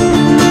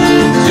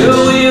 till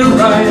we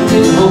arrived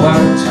in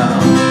Hobart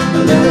Town,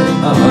 11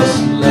 of us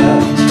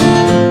left.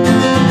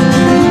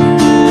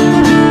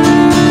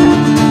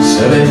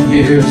 7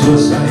 years was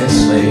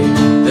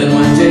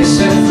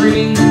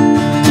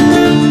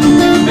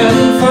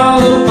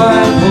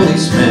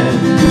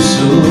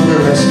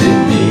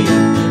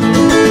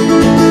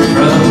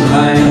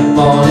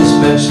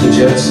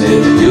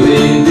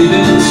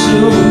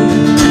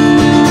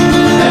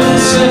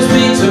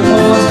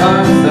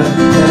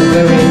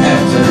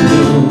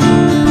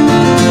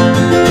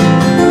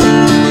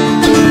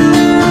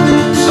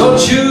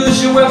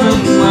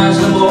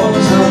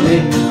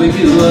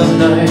you a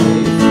knife.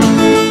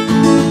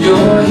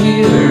 You're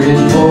here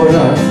in Port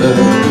Arthur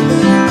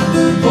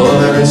for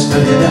the rest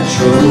of your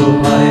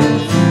natural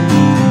life.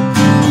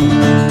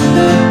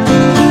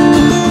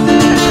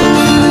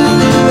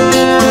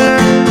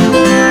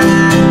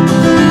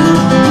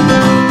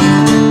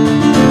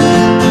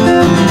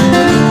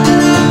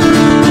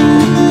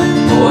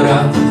 Port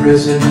Arthur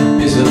prison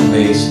is a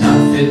place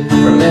not fit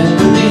for men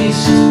to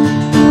beast.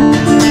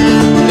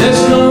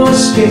 There's no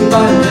escape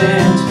by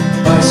land,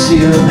 by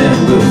sea or men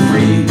will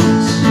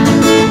freeze.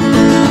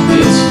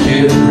 It's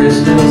clear the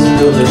prisoners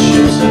build the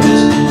ships of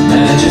His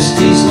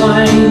Majesty's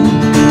line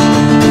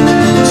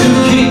to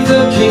keep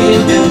the king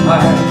in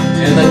empire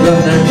and the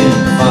governor in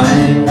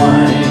fine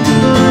wine.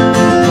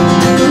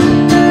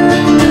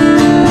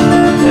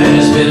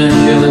 There's been a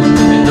killing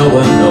and no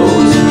one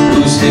knows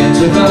whose hand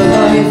took a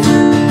life.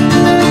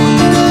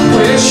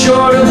 We're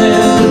short of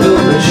men to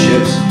build the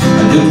ships,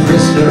 a new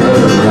prisoner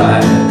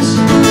arrives.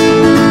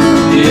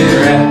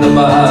 Here at the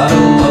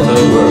bottom of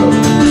the world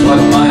is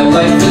what my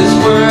life is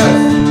worth.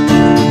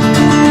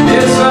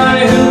 It's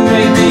I who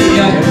make the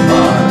iron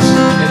bars,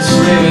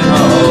 enslaving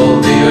all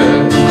the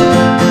earth.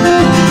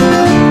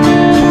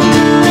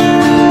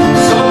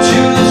 So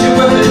choose your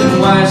weapon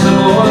wisely,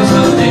 boys,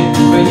 I'll make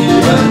for you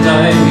a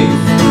knife.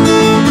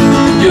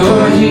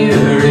 You're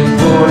here in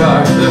Port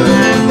Arthur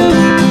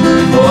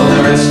for the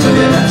rest of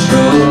your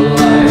natural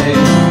life.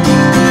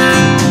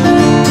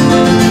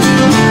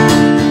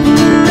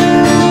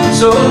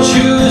 So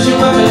choose your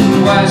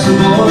weapon wisely,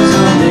 boys,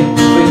 I'll make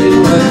for you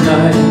a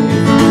knife.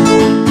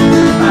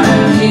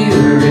 I'm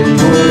here in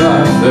Port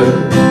Arthur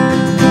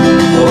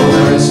for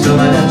the rest of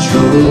my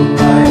natural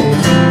life.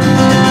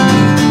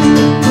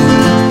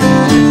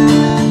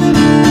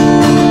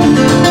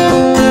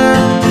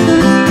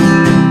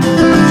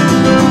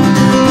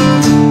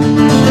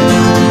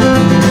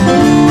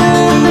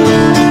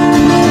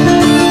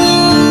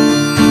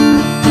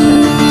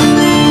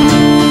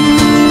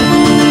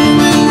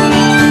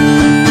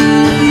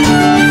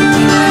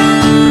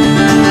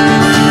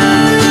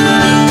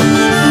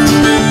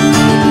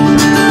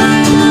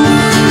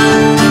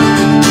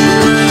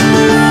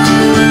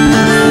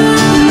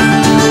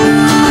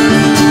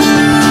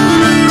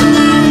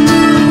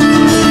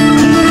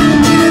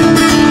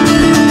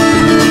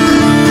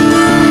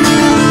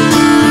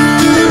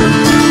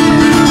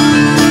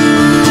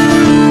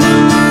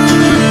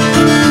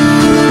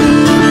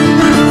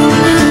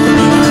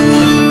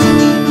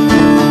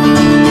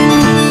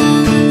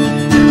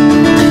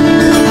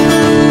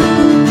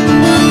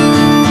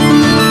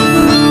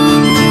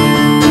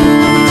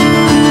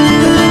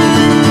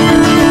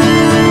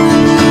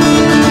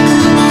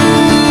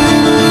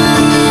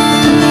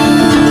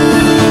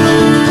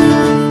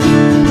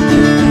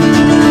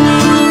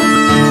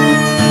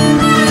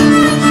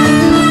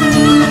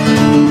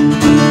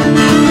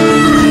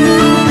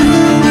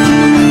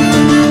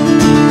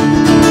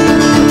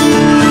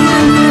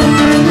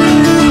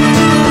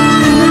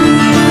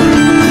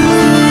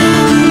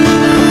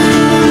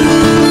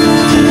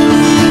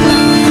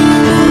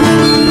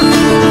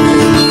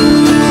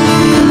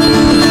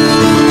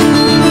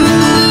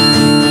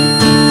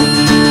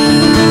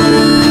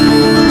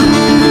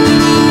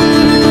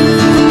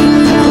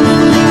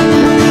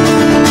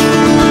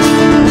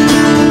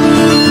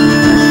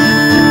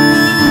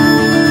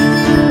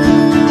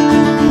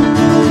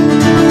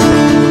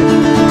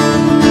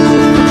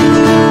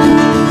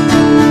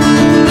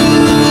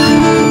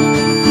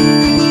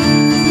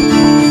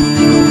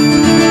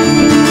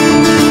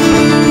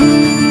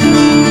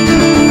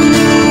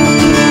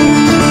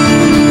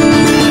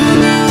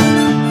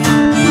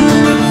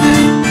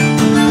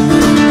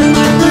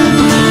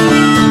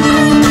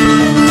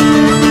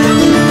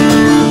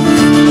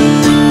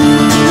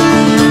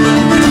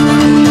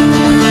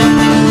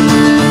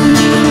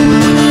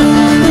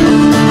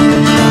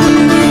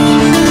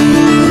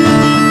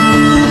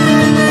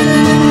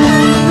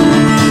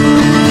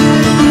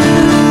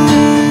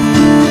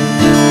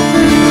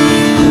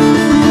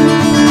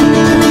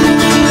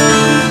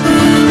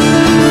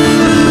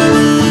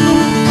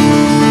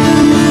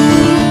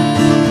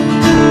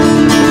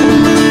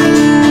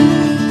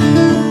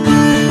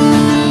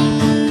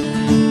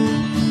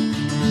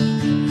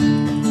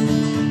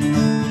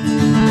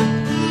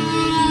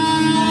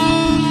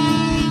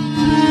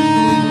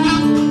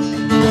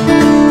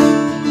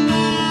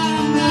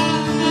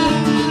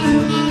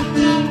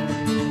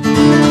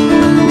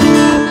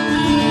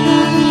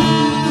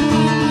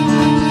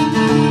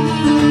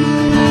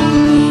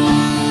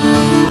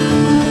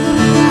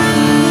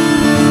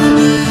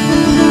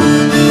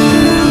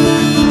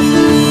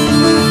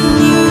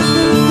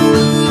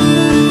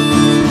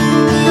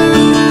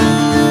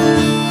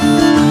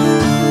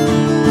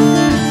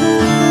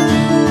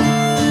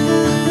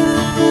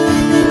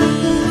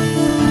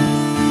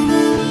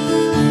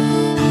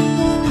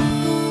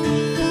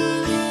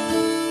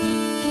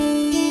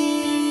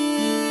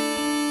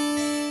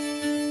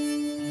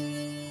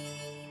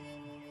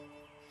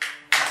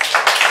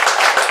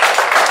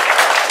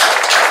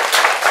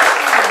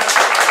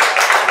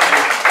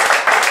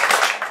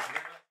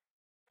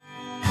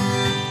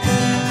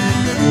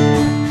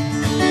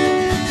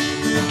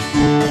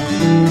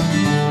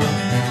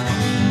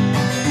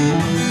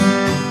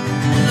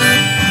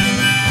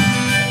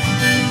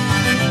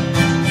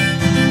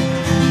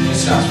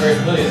 very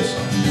familiar, this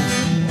song.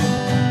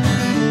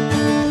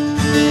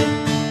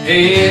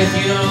 Hey, if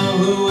you know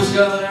who was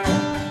governor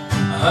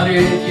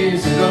 100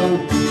 years ago,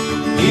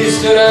 he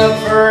stood up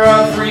for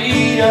our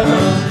freedom,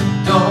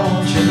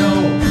 don't you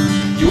know?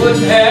 You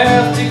wouldn't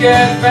have to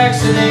get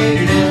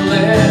vaccinated, and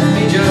let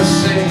me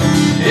just say,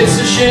 it's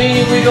a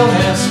shame we don't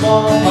have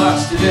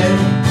smallpox today.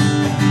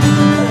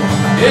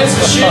 It's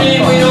a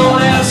shame we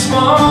don't have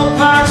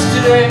smallpox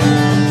today.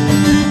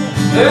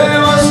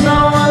 There was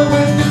no one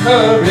with the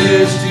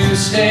courage to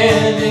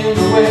stand in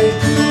the way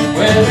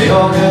when they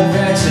all got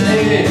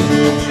vaccinated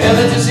and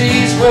the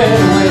disease went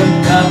away.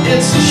 Now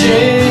it's a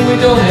shame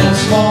we don't have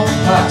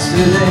smallpox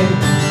today.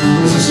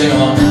 Let's just sing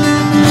along.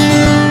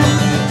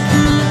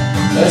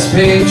 Let's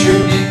pay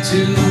tribute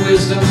to the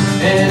wisdom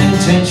and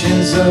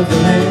intentions of the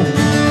man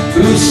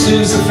who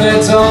sues the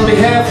feds on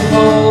behalf of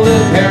all the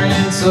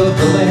parents of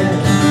the land.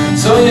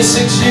 So your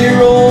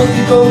 6-year-old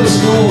can go to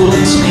school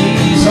and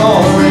sneeze all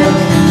around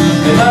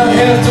and not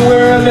have to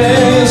wear a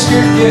mask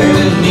or get a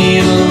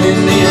needle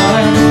in the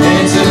arm. And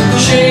it's a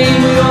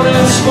shame we don't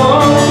have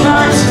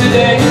smallpox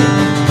today.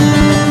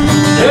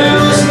 There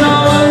was no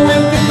one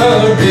with the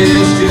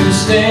courage to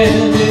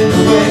stand in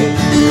the way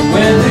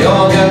when they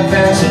all got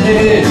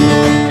vaccinated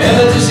and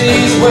the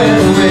disease went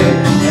away.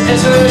 And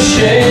it's a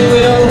shame we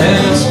don't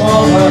have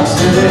smallpox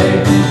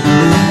today.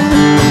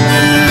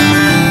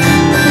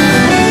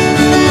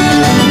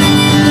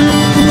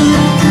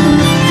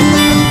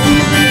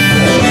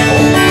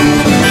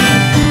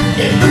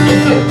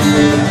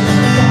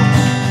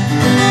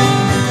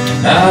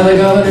 Now the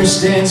governor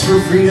stands for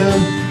freedom,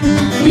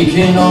 we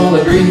can all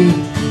agree.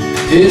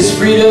 His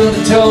freedom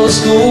to tell the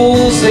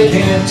schools they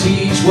can't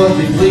teach what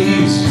they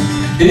please.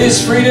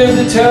 His freedom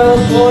to tell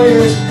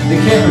employers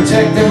they can't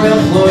protect their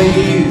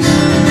employees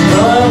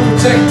from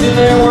protecting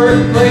their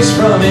workplace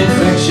from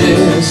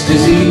infectious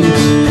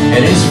disease.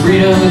 And his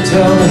freedom to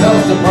tell the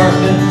health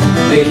department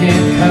they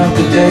can't count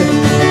the dead.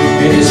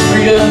 And his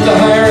freedom to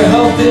hire a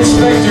health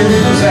inspector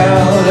who's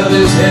out of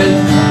his head.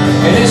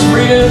 And his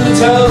freedom to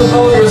tell the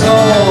voters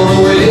all the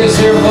ways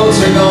their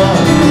votes are gone.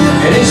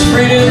 And his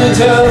freedom to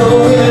tell the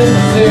women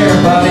their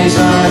bodies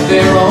aren't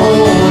their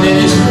own. And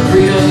his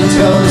freedom to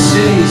tell the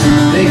cities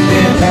they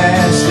can't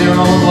pass their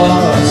own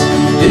laws.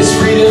 His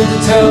freedom to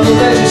tell the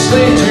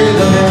legislature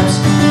the maps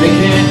they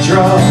can't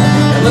draw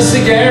unless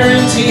they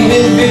guarantee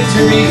him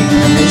victory.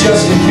 And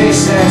just in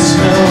case that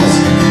smells,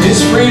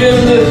 his freedom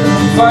to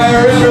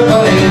fire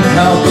everybody and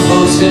count the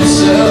votes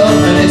himself.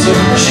 And it's a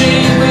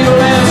shame we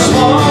don't have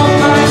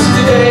smallpox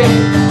today.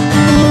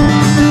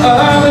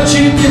 But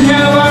you can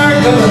have our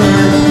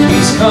governor,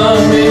 he's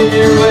coming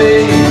your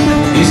way.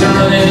 He's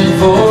running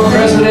for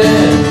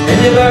president, and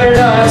you better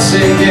not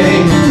say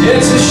gay.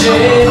 It's a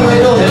shame we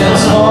don't have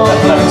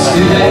smallpox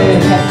today.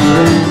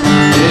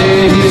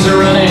 Yeah, he's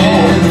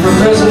running for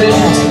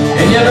president,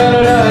 and you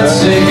better not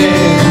say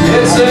gay.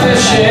 It's a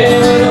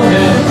shame we don't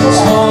have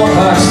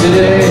smallpox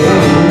today.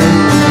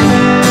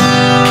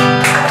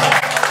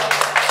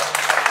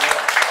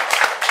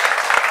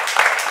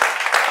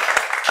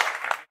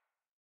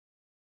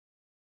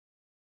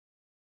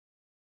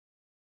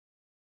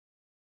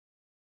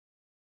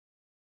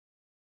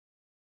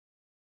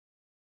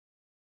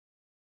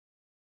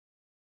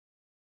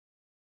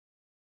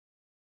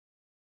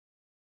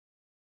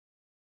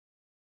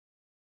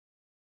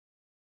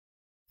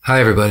 Hi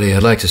everybody,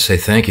 I'd like to say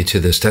thank you to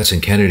the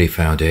Stetson Kennedy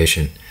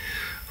Foundation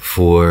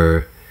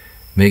for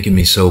making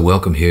me so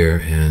welcome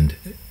here and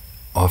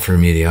offering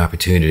me the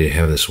opportunity to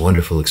have this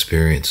wonderful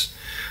experience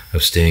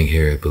of staying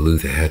here at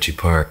Beluthahatchee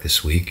Park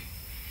this week.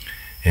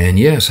 And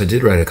yes, I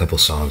did write a couple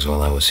songs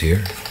while I was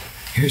here.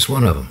 Here's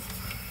one of them.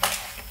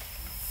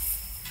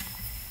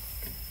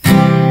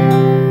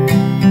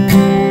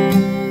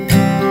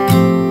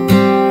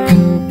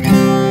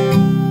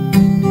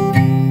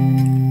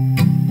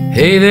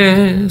 Hey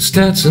there,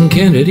 Stetson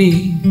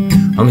Kennedy,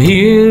 I'm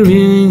here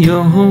in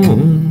your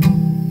home,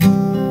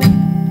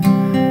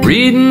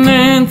 reading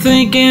and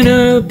thinking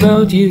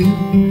about you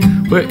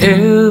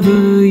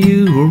wherever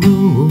you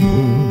roam.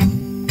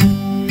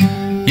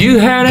 You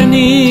had a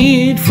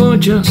need for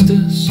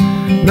justice,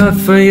 not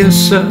for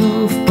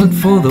yourself, but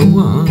for the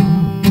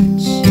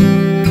ones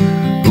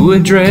who were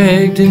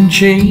dragged in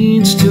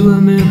chains to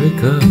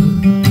America,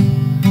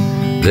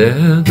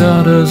 their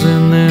daughters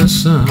and their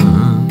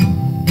sons.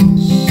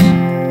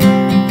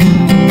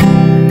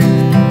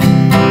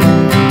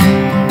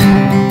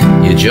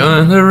 You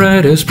joined the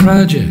Writers'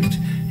 Project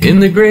in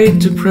the Great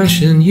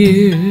Depression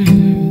years,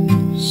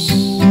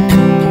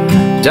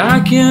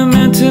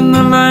 documenting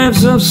the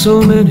lives of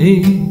so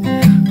many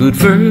who'd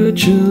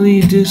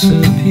virtually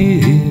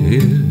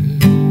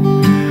disappeared.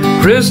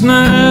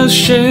 Prisoners,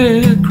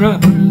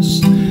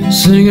 sharecroppers,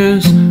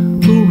 singers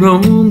who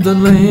roamed the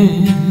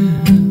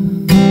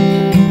land,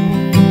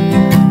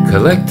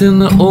 collecting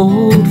the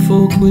old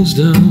folk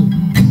wisdom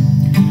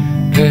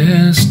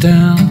passed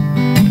down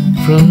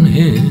from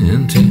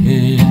hand to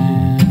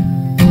hand.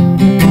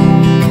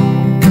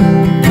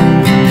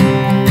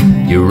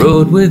 You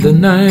rode with the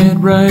night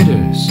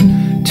riders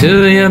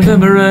till you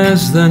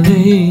memorized the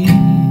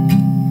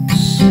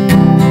names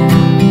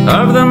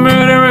of the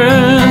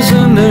murderers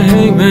and the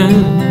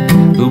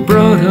hangmen who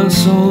brought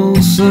us all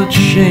such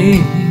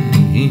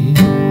shame.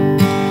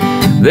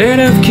 They'd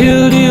have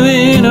killed you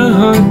in a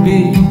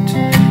heartbeat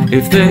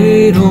if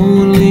they'd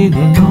only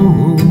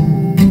known.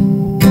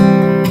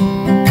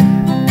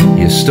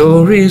 Your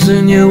stories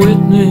and your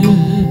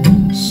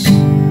witness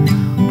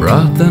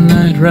brought the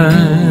night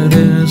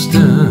riders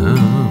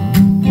down.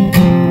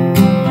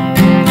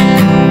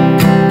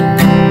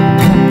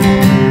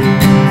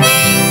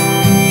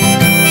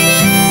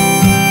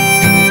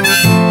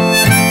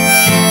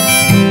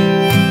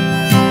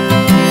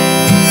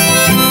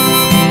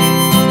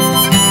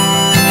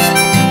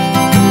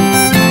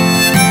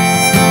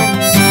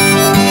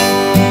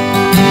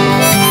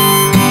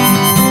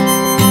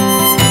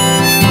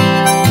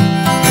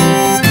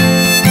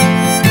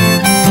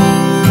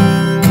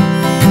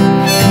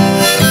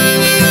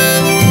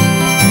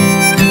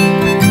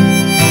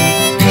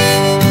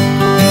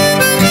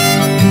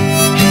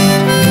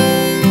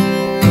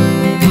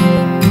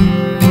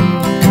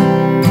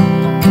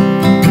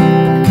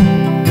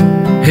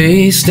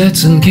 Hey,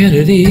 Stetson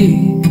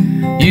Kennedy,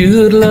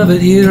 you'd love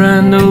it here, I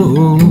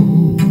know.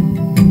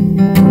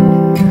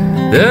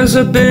 There's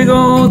a big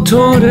old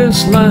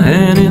tortoise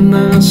lying in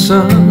the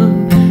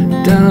sun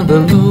down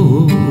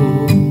below,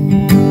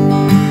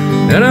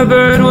 and a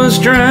bird was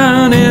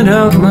drowning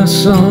out my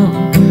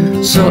song,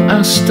 so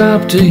I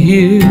stopped to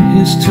hear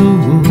his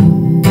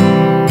tune.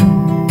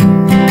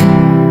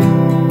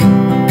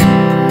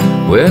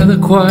 Where the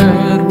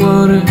quiet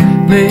water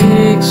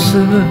makes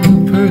a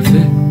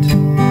perfect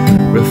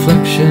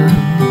reflection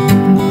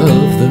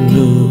of the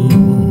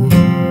moon.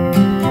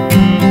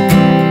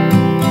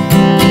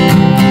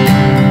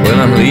 Well,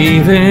 I'm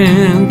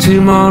leaving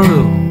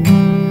tomorrow,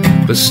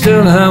 but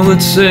still I would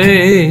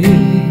say,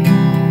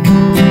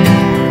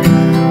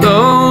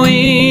 though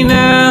we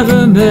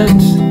never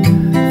met,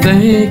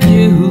 thank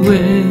you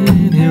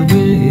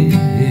anyway.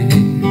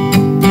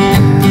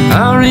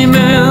 I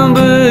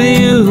remember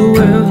you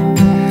well,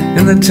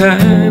 and the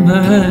time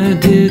I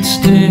did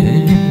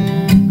stand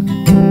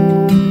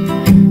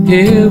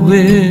here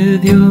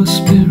with your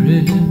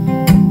spirit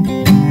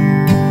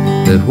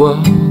that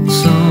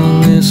walks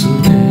on this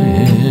land.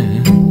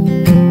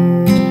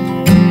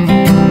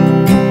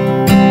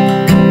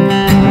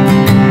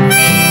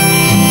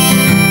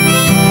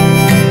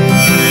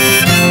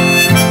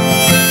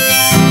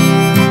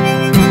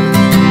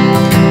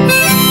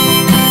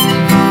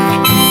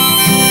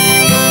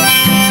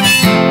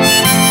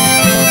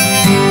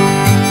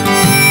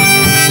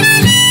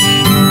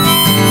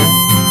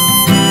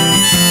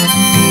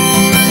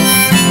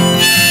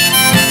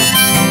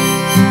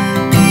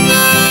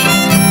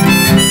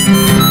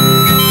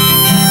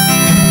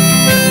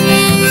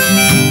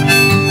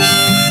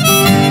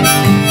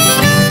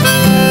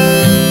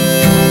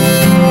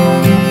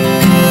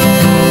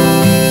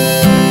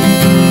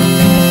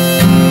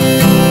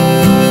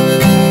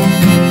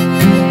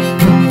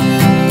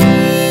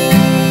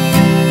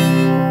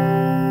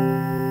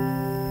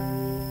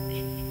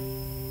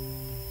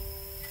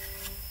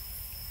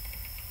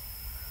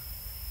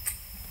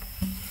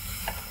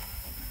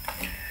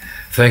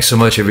 Thanks so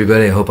much,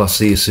 everybody. I hope I'll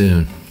see you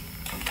soon.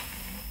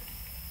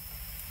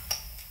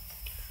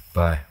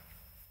 Bye.